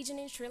every region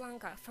in Sri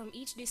Lanka, from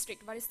each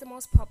district, what is the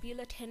most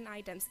popular 10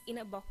 items in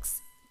a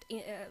box,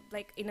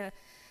 like in a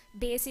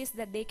basis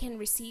that they can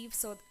receive.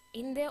 So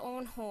in their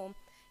own home,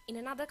 in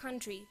another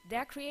country,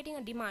 they're creating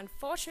a demand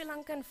for Sri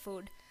Lankan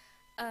food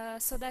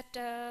so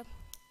that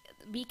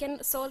we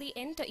can solely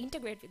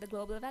integrate with the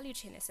global value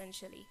chain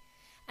essentially,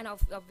 and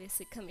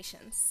obviously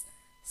commissions.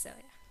 So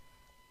yeah,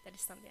 that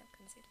is something I've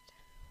considered. So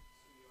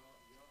your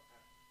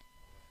app,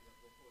 you're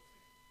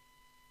proposing,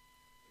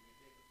 when you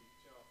take a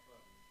picture of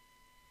food,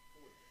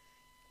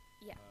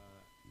 Yeah.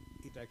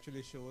 It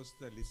actually shows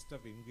the list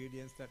of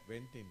ingredients that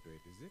went into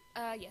it, is it?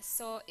 Yes,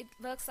 so it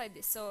works like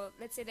this. So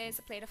let's say there is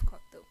a plate of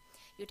kottu.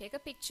 You take a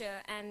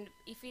picture, and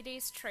if it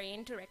is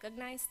trained to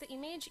recognize the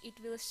image, it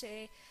will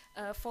say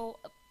for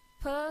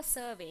per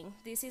serving,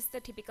 this is the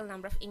typical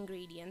number of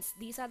ingredients.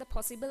 These are the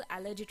possible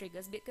allergy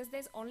triggers, because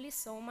there's only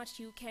so much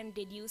you can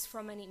deduce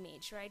from an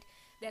image, right?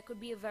 There could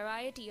be a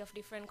variety of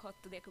different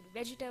kottu. There could be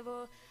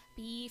vegetable,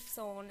 beef,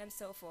 so on and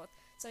so forth.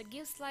 So it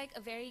gives like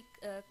a very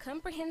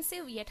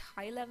comprehensive yet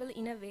high level,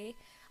 in a way,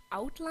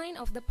 outline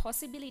of the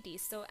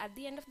possibilities. So at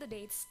the end of the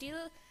day, it's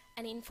still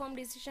an informed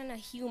decision a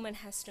human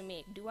has to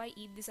make. Do I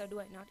eat this or do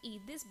I not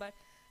eat this? But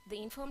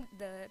the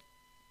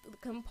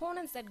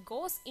components that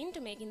goes into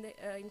making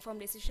the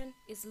informed decision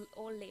is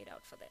all laid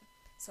out for them.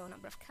 So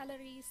number of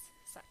calories,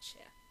 such,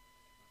 yeah.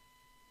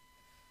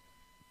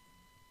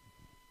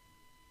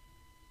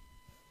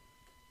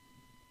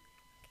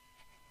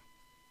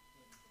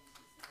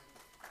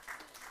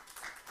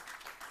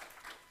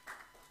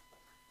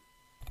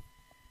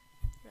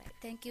 Right,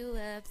 thank you,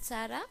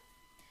 Sarah.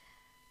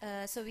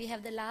 So we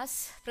have the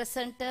last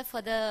presenter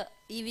for the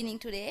evening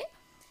today.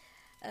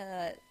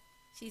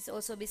 She's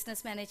also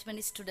business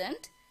management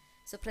student.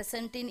 So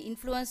presenting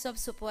influence of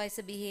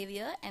supervisor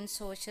behavior and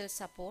social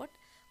support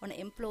on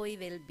employee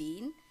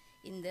well-being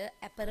in the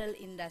apparel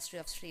industry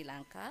of Sri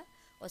Lanka,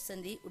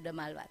 Osandi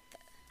Udamalwatta.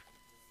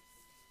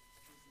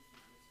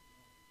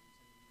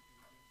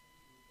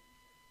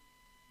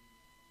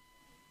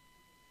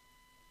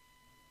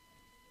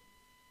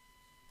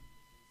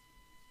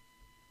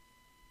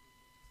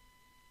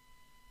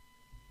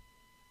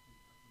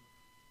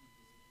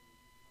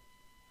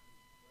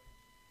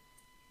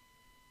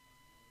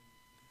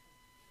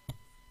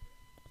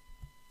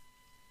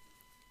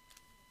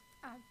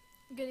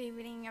 Good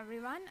evening,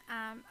 everyone.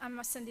 I'm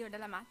Vasanthi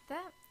Udalamatta.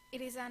 It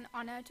is an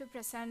honor to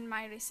present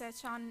my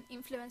research on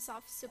influence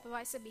of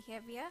supervisor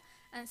behavior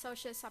and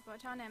social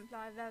support on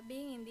employee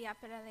well-being in the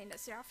apparel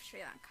industry of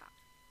Sri Lanka.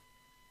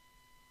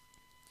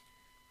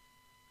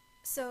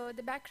 So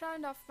the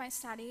background of my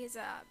study is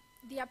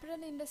the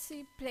apparel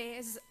industry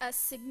plays a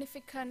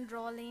significant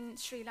role in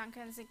Sri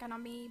Lanka's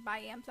economy by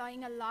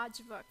employing a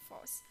large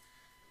workforce.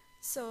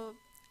 So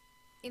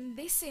in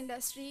this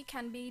industry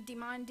can be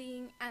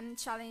demanding and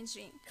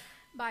challenging.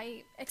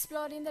 By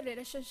exploring the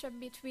relationship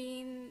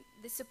between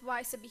the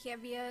supervisor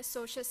behavior,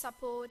 social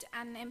support,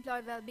 and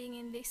employee well-being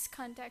in this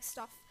context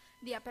of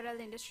the apparel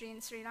industry in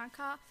Sri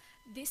Lanka,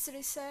 this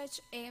research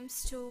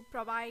aims to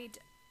provide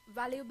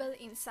valuable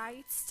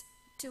insights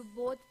to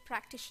both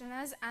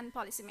practitioners and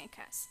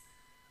policymakers.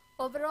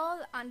 Overall,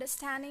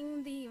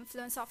 understanding the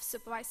influence of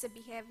supervisor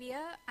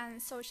behavior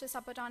and social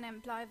support on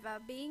employee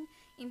well-being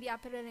in the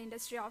apparel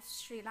industry of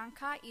Sri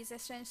Lanka is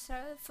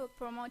essential for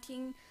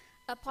promoting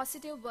a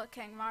positive work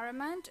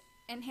environment,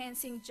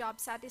 enhancing job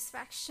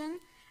satisfaction,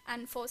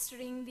 and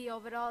fostering the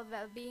overall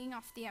well-being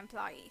of the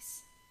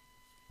employees.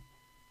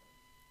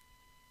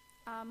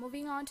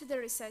 Moving on to the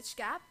research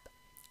gap,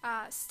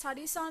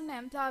 studies on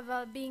employee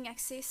well-being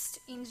exist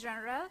in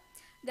general.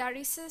 There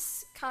is a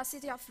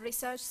scarcity of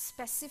research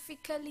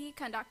specifically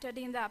conducted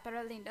in the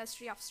apparel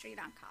industry of Sri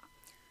Lanka.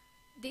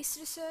 This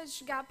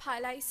research gap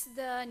highlights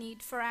the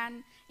need for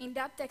an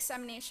in-depth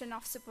examination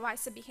of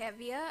supervisor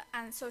behavior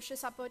and social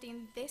support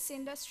in this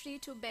industry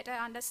to better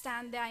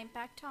understand their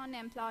impact on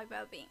employee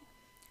well-being.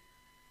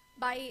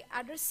 By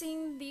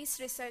addressing these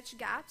research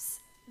gaps,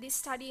 this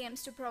study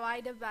aims to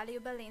provide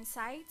valuable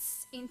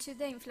insights into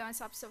the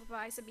influence of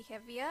supervisor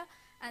behavior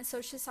and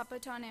social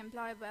support on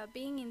employee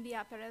well-being in the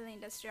apparel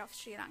industry of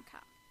Sri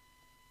Lanka.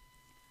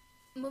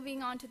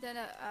 Moving on to the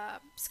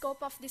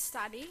scope of this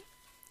study.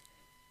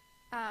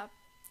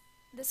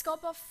 The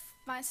scope of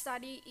my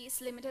study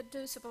is limited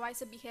to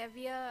supervisor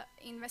behavior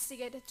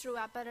investigated through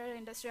apparel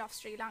industry of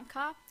Sri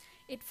Lanka.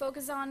 It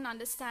focuses on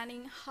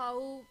understanding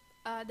how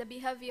the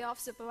behavior of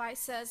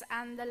supervisors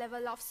and the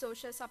level of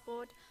social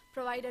support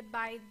provided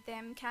by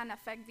them can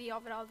affect the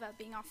overall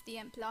well-being of the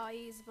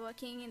employees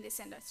working in this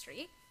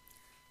industry.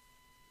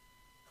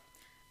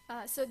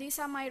 So these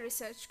are my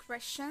research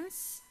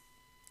questions,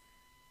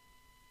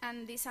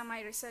 and these are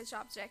my research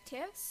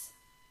objectives.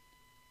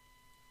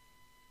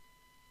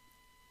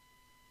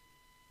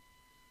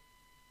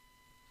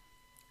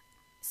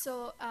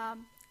 So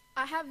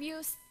I have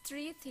used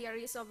three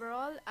theories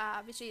overall,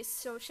 which is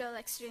social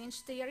exchange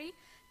theory,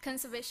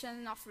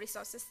 conservation of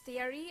resources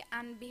theory,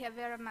 and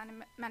behavioral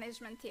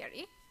management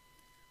theory.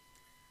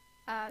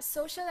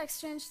 Social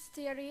exchange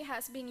theory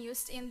has been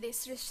used in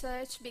this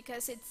research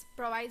because it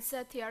provides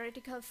a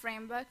theoretical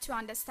framework to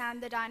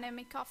understand the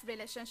dynamic of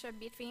relationship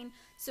between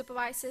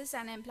supervisors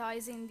and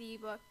employees in the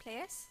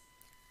workplace.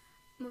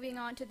 Moving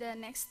on to the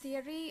next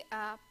theory,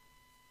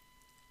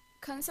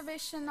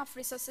 conservation of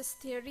resources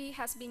theory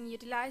has been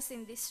utilized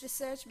in this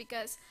research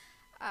because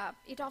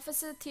it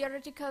offers a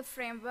theoretical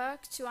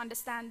framework to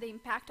understand the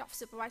impact of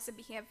supervisor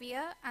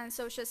behavior and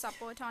social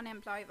support on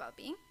employee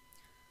well-being.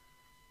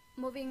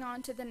 Moving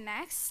on to the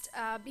next,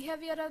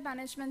 behavioral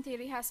management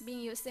theory has been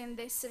used in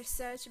this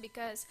research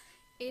because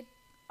it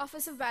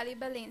offers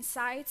valuable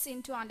insights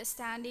into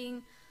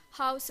understanding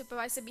how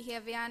supervisor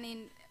behavior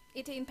and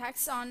it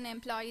impacts on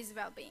employees'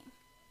 well-being.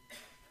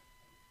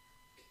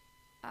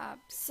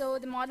 So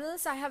the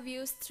models, I have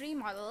used three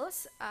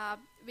models,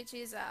 which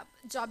is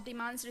job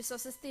demands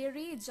resources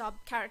theory, job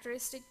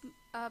characteristic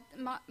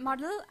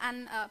model,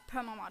 and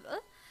PERMA model.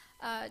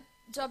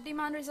 Job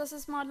demand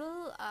resources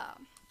model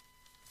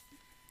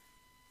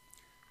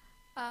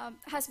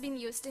has been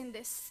used in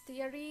this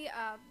theory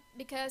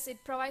because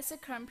it provides a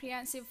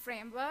comprehensive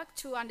framework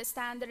to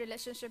understand the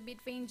relationship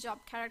between job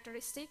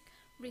characteristic,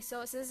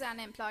 resources,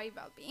 and employee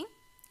well-being.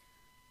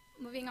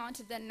 Moving on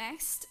to the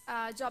next,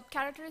 job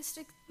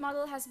characteristic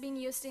model has been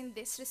used in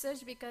this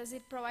research because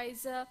it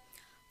provides a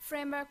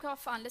framework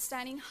of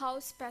understanding how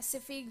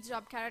specific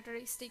job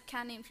characteristic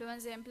can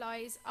influence the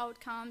employees'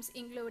 outcomes,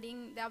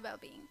 including their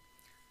well-being.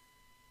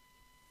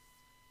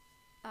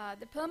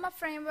 The PERMA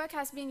framework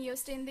has been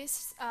used in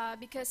this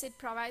because it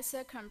provides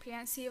a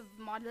comprehensive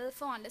model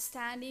for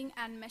understanding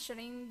and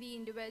measuring the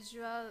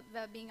individual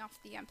well-being of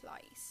the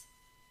employees.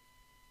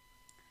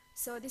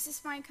 So this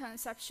is my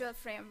conceptual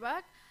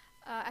framework.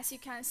 As you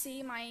can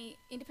see, my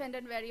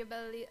independent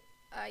variable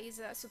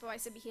is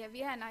supervisor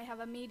behavior, and I have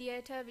a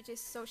mediator, which is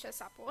social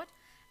support,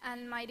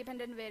 and my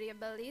dependent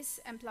variable is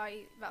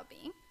employee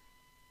well-being.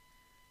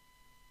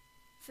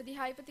 For the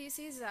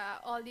hypotheses,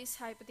 all these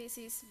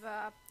hypotheses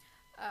were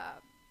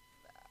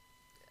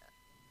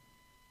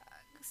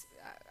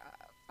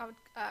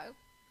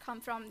come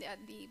from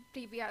the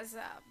previous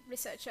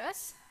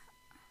researchers,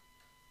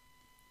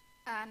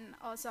 and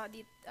also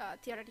the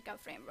theoretical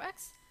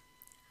frameworks.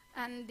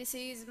 And this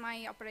is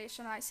my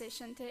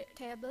operationalization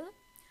table.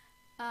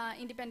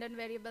 Independent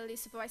variable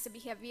is supervisor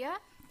behavior,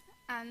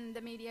 and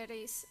the mediator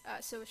is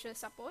social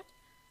support,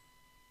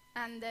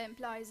 and the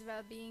employee's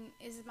well-being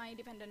is my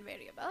dependent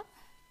variable.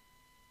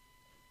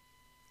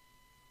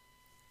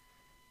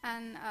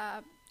 And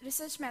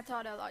research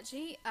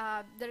methodology.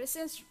 The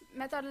research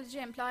methodology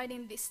employed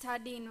in this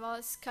study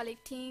involves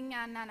collecting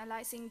and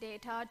analyzing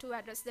data to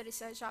address the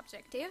research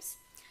objectives.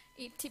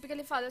 It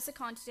typically follows a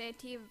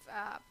quantitative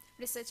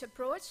research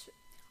approach.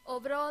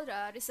 Overall,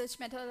 research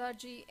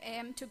methodology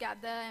aim to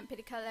gather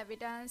empirical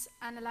evidence,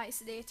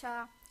 analyze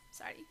data,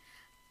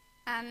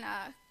 and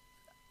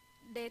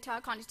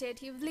data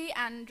quantitatively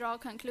and draw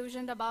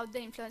conclusions about the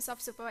influence of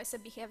supervisor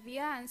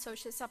behavior and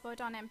social support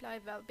on employee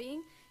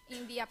well-being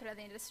in the apparel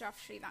industry of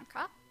Sri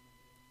Lanka.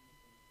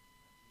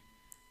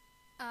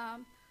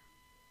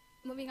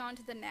 Moving on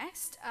to the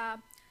next.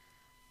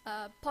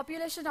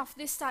 Population of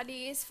this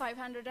study is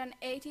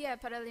 580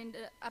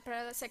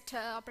 apparel sector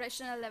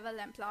operational level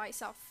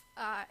employees of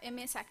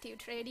MS Active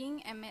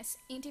Trading, MS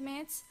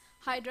Intimates,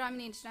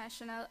 Hydramine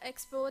International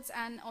Exports,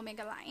 and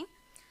Omega Line.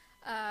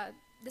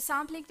 The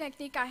sampling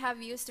technique I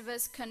have used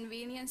was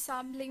convenience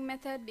sampling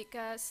method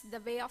because the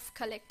way of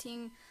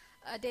collecting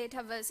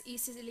data was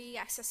easily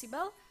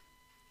accessible.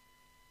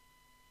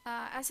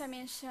 As I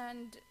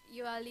mentioned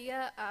you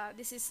earlier,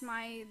 this is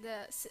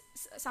the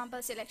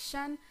sample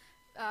selection,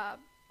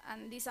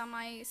 and these are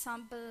my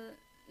sample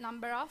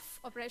number of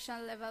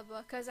operational level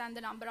workers and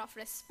the number of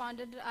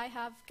respondents I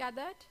have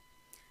gathered.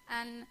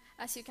 And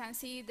as you can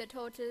see, the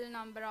total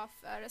number of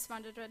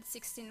respondents was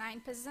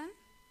 69%.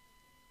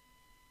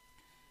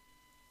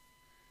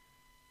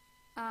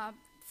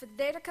 For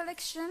data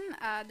collection,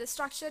 the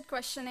structured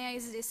questionnaire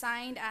is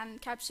designed and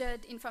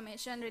captured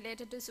information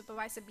related to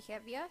supervisor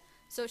behavior,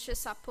 social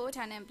support,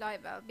 and employee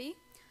well-being.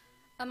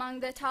 Among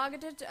the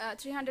targeted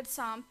 300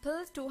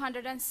 samples,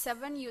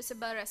 207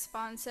 usable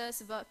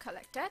responses were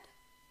collected.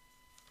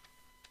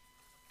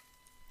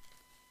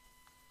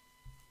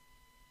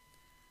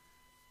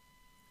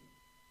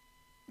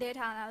 Data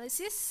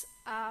analysis.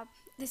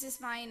 This is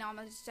my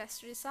normal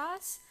test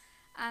results.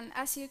 And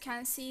as you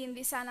can see in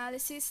this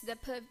analysis, the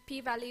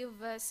p-value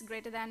was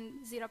greater than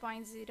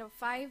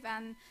 0.05,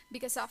 and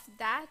because of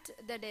that,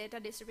 the data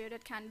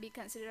distributed can be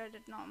considered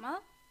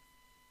normal.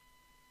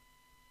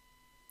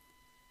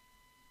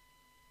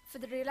 For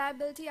the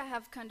reliability, I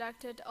have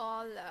conducted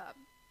all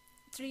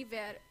three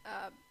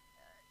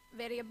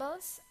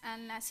variables,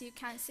 and as you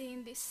can see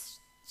in this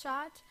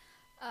chart,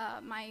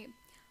 my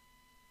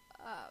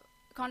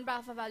contra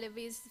alpha value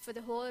is for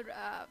the whole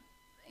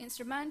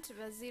instrument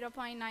was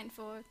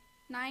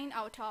 0.949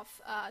 out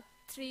of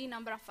 3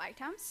 number of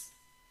items.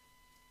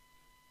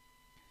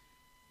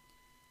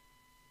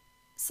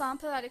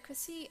 Sample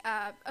adequacy.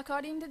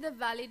 According to the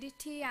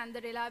validity and the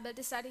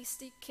reliability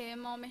statistic,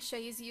 KMO measure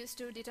is used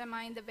to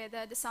determine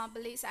whether the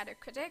sample is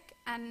adequate,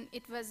 and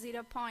it was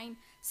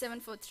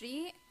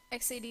 0.743,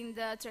 exceeding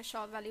the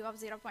threshold value of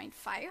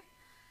 0.5.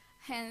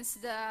 Hence,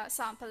 the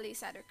sample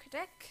is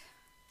adequate.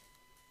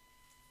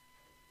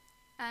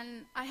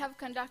 And I have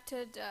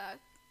conducted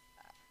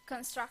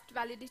construct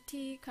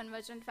validity,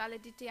 convergent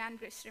validity,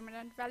 and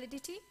discriminant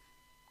validity.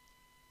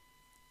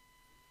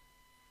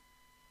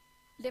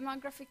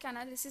 Demographic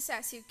analysis,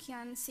 as you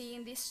can see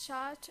in this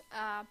chart,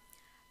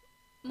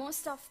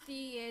 most of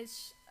the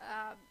age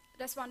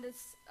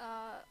respondents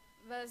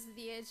was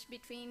the age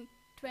between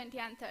 20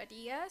 and 30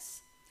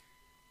 years,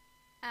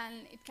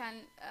 and it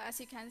can, as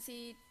you can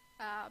see,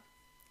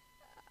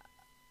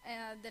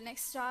 the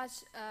next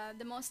chart,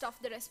 the most of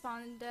the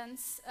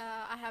respondents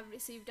I have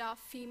received are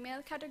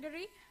female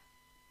category.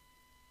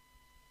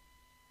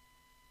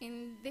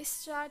 In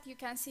this chart, you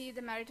can see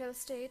the marital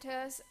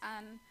status,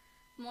 and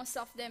most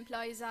of the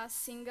employees are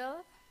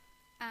single,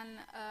 and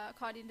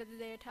according to the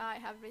data I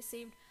have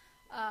received,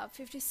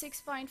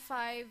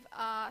 56.5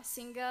 are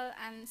single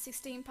and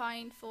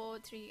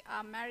 16.43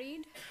 are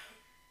married.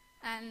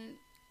 And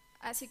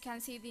as you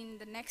can see in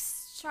the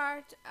next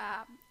chart,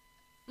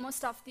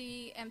 most of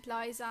the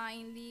employees are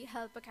in the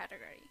helper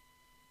category.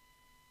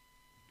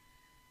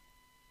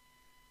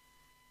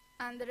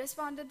 And the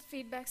respondent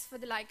feedbacks for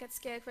the Likert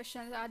scale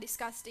questions are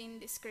discussed in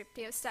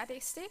descriptive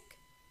statistic.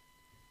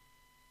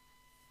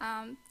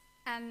 And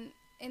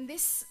in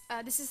this,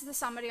 this is the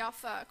summary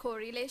of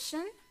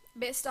correlation.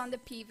 Based on the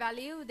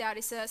p-value, there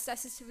is a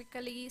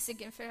statistically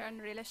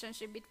significant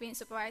relationship between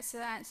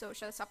supervisor and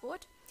social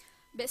support.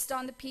 Based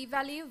on the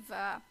p-value,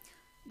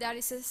 there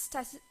is a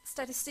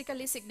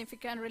statistically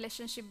significant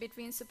relationship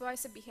between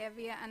supervisor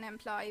behavior and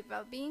employee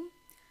well-being.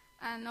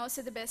 And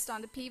also based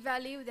on the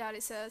p-value, there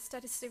is a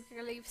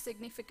statistically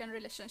significant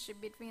relationship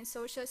between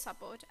social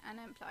support and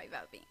employee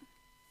well-being.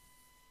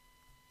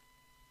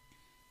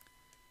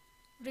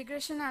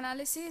 Regression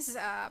analysis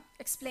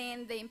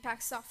explain the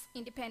impacts of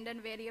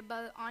independent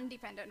variable on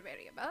dependent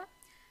variable.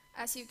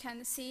 As you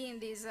can see in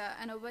this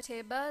ANOVA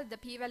table, the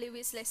p-value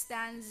is less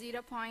than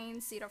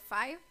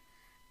 0.05,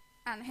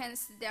 and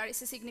hence there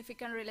is a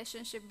significant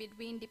relationship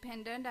between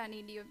dependent and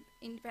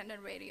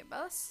independent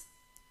variables.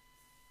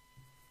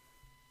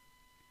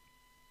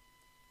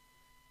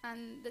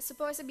 And the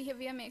supervisor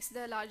behavior makes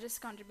the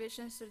largest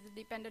contributions to the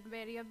dependent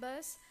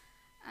variables.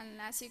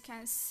 And as you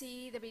can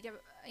see, the beta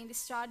in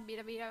this chart,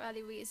 beta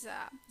value is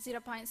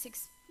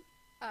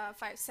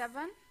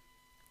 0.657.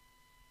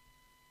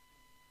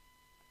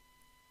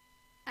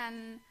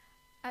 And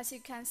as you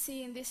can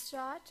see in this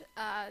chart,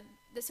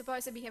 the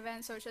supervisor behavior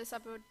and social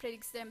support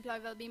predicts the employee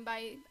well-being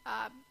by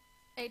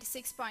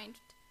 86.8%.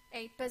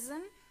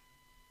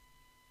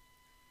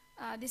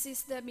 This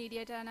is the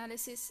mediator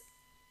analysis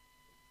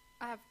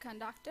I have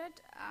conducted.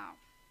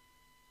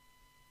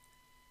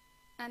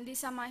 And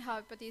these are my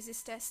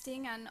hypothesis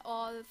testing, and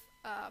all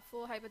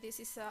 4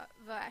 hypotheses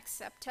were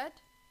accepted.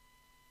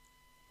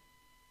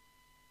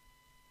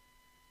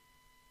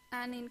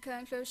 And in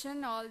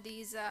conclusion, all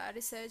these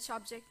research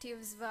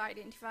objectives were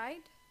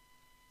identified.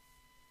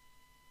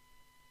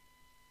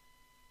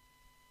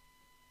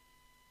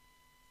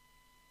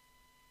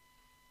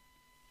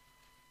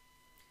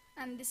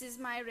 And this is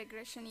my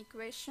regression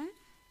equation.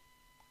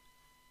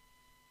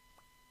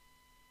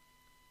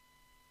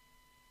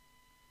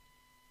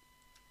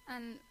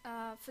 And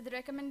for the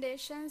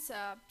recommendations,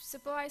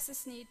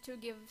 supervisors need to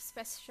give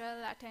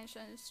special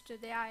attention to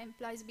their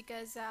employees,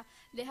 because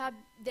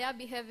their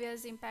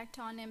behaviors impact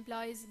on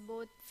employees'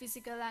 both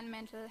physical and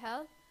mental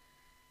health.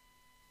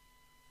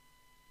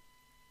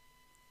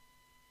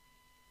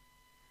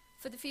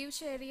 For the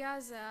future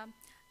areas,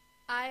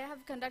 I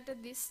have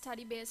conducted this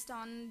study based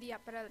on the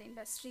apparel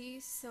industry,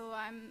 so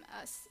I'm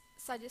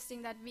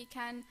suggesting that we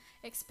can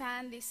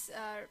expand this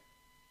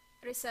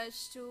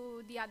research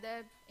to the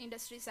other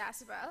industries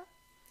as well.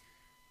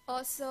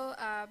 Also,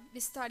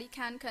 this study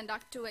can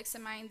conduct to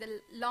examine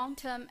the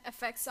long-term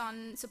effects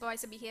on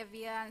supervisor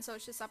behavior and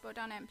social support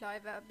on employee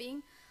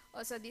well-being.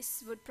 Also,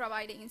 this would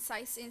provide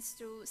insights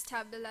into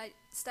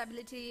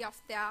stability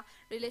of their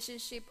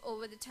relationship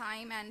over the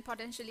time, and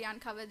potentially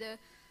uncover the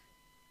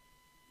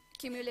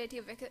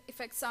cumulative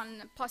effects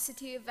on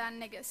positive and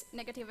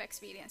negative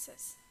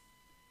experiences.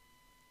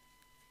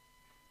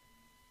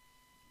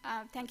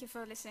 Thank you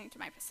for listening to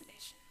my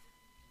presentation.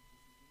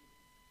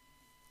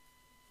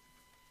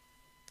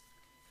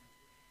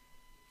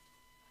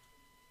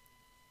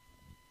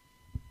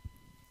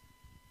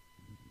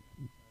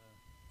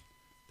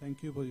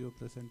 Thank you for your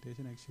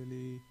presentation.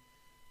 Actually,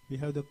 we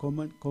have the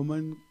common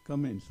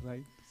comments,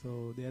 right?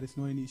 So there is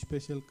no any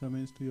special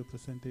comments to your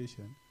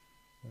presentation.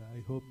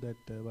 I hope that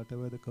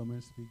whatever the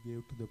comments we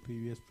gave to the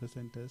previous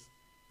presenters,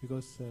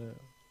 because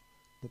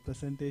the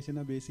presentation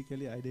are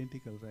basically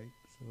identical, right?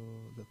 So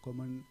the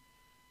common,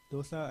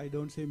 those are, I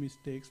don't say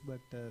mistakes, but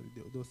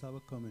those are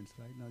our comments,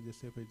 right? Now just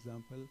say, for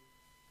example,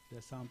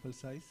 the sample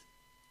size,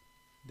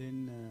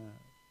 then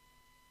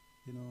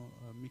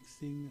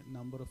mixing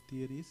number of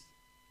theories,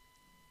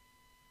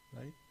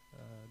 right?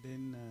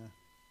 Then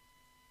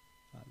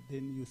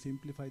you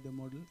simplify the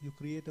model. You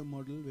create a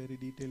model, very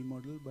detailed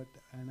model, but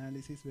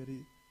analysis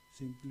very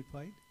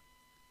simplified.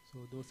 So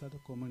those are the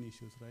common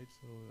issues, right?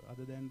 So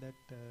other than that,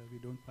 we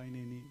don't find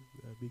any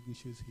big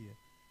issues here.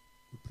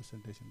 Good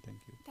presentation. Thank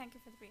you. Thank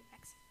you for the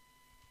feedbacks.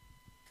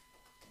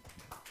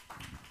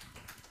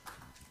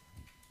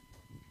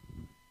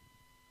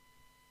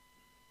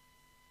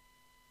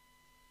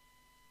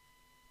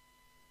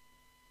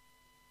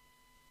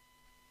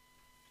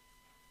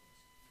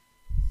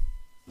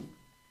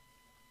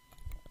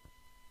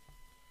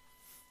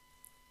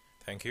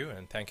 Thank you,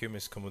 and thank you,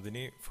 Ms.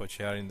 Kumudini, for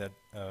chairing that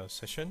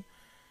session.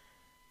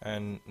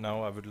 And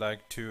now I would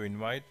like to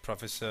invite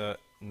Professor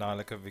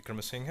Nalaka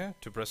Vikramasinghe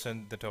to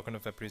present the token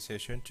of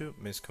appreciation to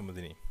Ms.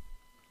 Kumudini.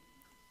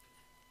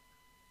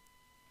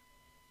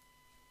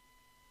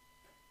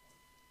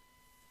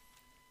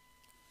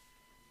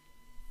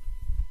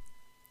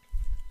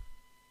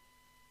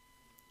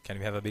 Can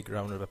we have a big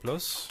round of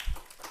applause?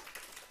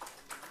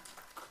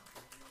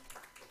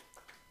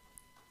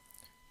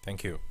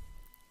 Thank you.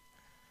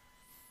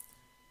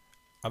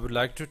 I would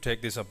like to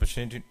take this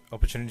opportunity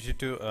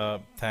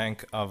to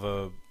thank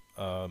our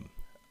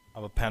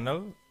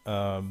panel,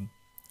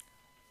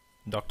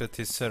 Dr.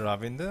 Thissa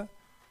Ravinda,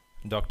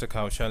 Dr.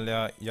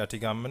 Kaushalya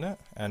Yatigammana,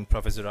 and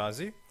Professor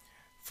Razi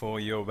for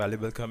your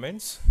valuable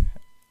comments.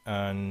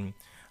 And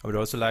I would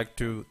also like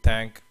to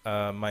thank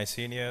my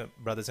senior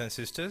brothers and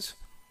sisters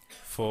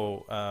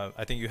for,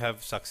 I think you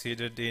have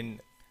succeeded in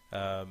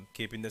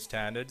keeping our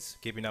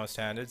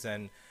standards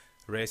and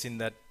raising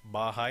that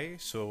bar high.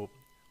 So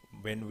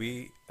when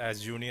we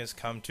as juniors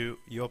come to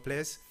your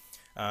place,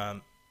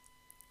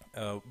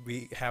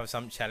 we have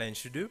some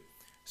challenge to do.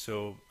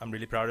 So I'm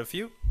really proud of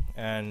you,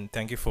 and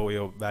thank you for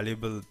your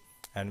valuable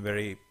and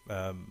very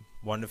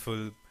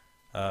wonderful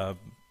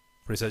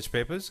research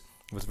papers.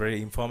 It was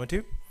very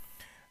informative.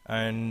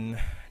 And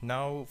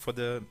now for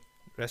the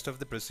rest of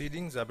the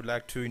proceedings, I would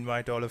like to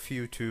invite all of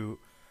you to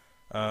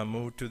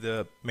move to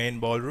the main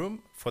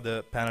ballroom for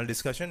the panel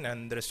discussion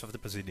and the rest of the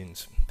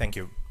proceedings. Thank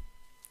you.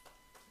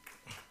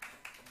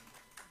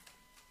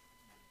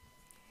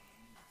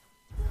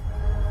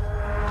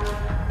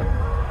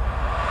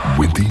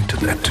 When the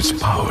internet is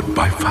powered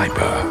by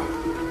fiber,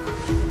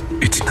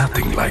 it's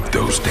nothing like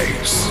those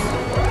days.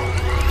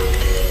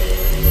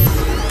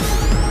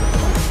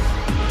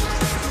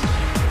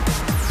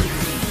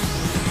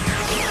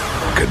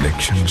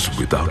 Connections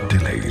without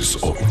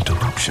delays or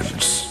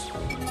interruptions.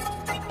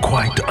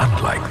 Quite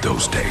unlike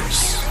those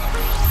days.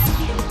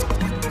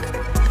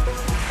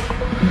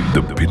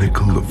 the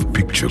pinnacle of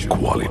picture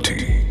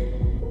quality.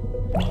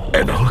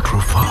 An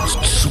ultra-fast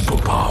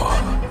superpower.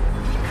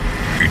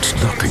 It's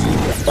nothing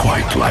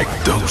quite like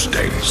those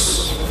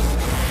days.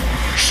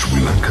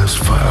 Sri Lanka's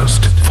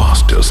first,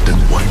 fastest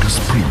and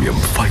widest premium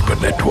fiber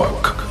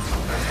network.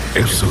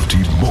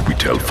 SLT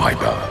Mobitel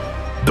Fiber,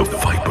 the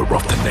fiber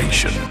of the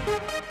nation.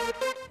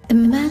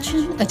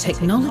 Imagine a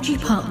technology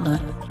partner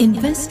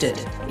invested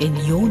in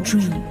your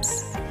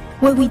dreams,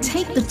 where we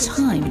take the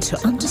time to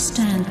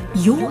understand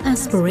your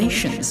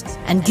aspirations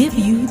and give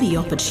you the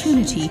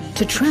opportunity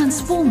to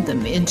transform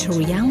them into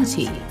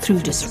reality through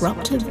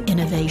disruptive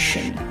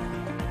innovation.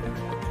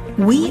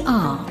 We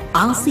are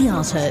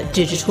ICIIT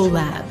Digital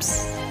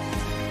Labs.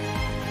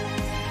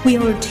 We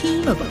are a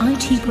team of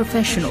IT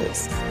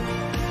professionals,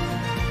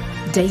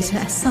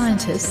 data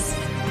scientists,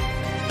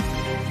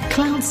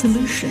 cloud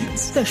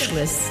solutions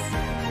specialists,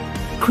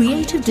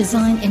 creative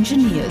design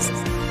engineers,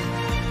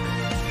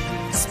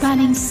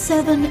 spanning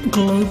 7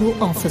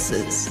 global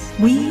offices.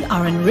 We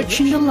are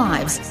enriching the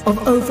lives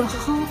of over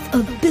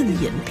 500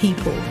 million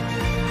people.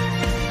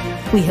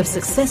 We have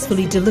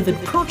successfully delivered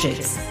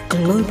projects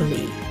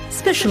globally,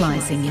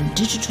 specializing in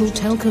digital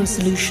telco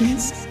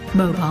solutions,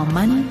 mobile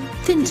money,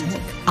 fintech,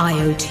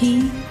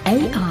 IoT,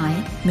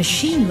 AI,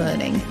 machine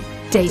learning,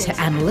 data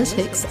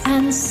analytics,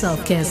 and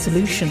self-care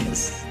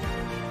solutions.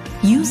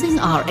 Using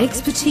our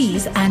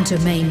expertise and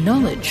domain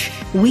knowledge,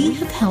 we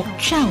have helped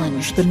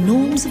challenge the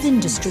norms of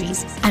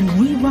industries and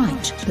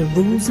rewrite the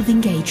rules of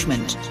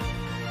engagement.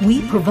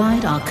 We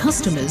provide our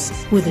customers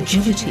with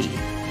agility.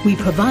 We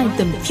provide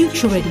them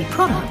future-ready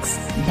products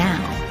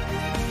now.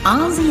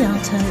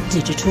 ICIIT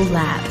Digital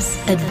Labs,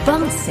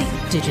 advancing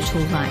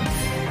digital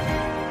life.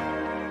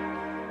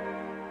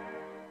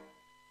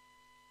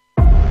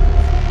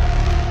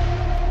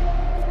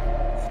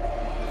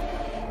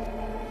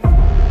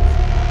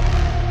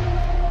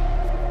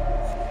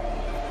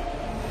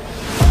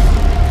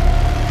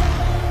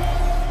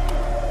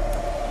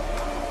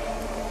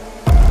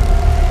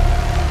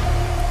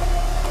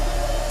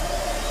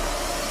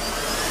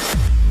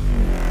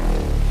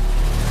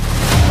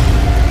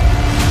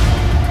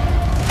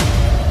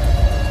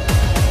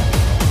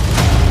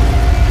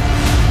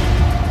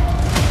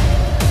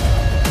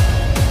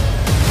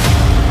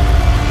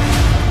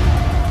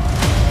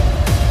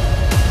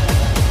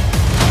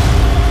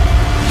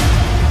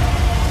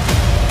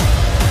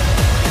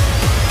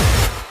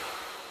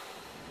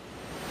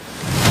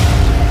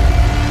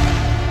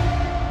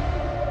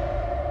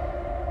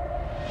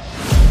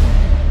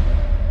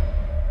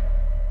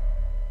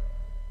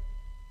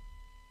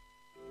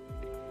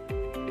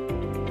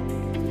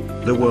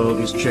 The world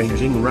is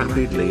changing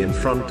rapidly in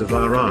front of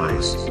our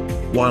eyes.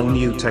 While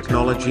new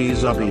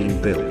technologies are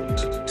being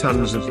built,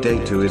 tons of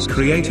data is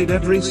created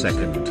every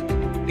second.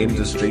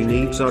 Industry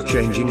needs are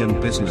changing and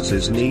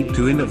businesses need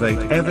to innovate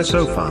ever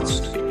so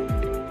fast.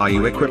 Are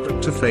you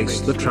equipped to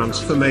face the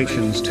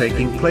transformations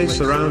taking place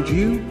around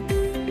you?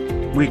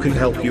 We can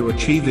help you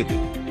achieve it.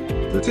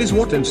 That is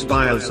what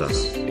inspires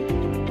us.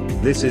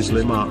 This is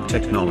Limark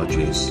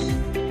Technologies,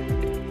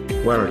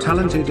 where a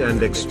talented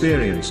and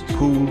experienced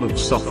pool of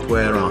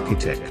software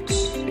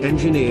architects,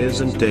 engineers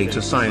and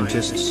data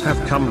scientists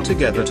have come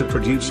together to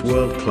produce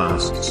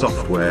world-class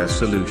software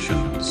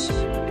solutions.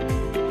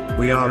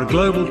 We are a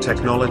global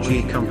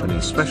technology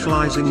company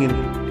specializing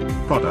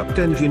in product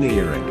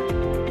engineering,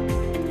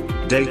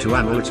 data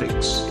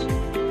analytics,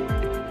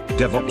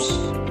 DevOps,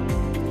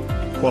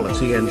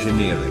 quality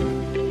engineering,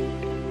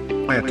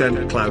 ICIIT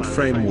and cloud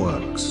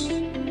frameworks,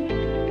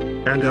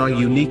 and our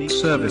unique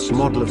service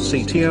model of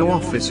CTO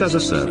Office as a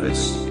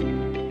Service.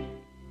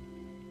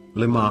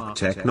 Limark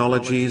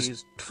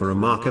Technologies, for a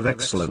mark of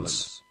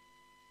excellence.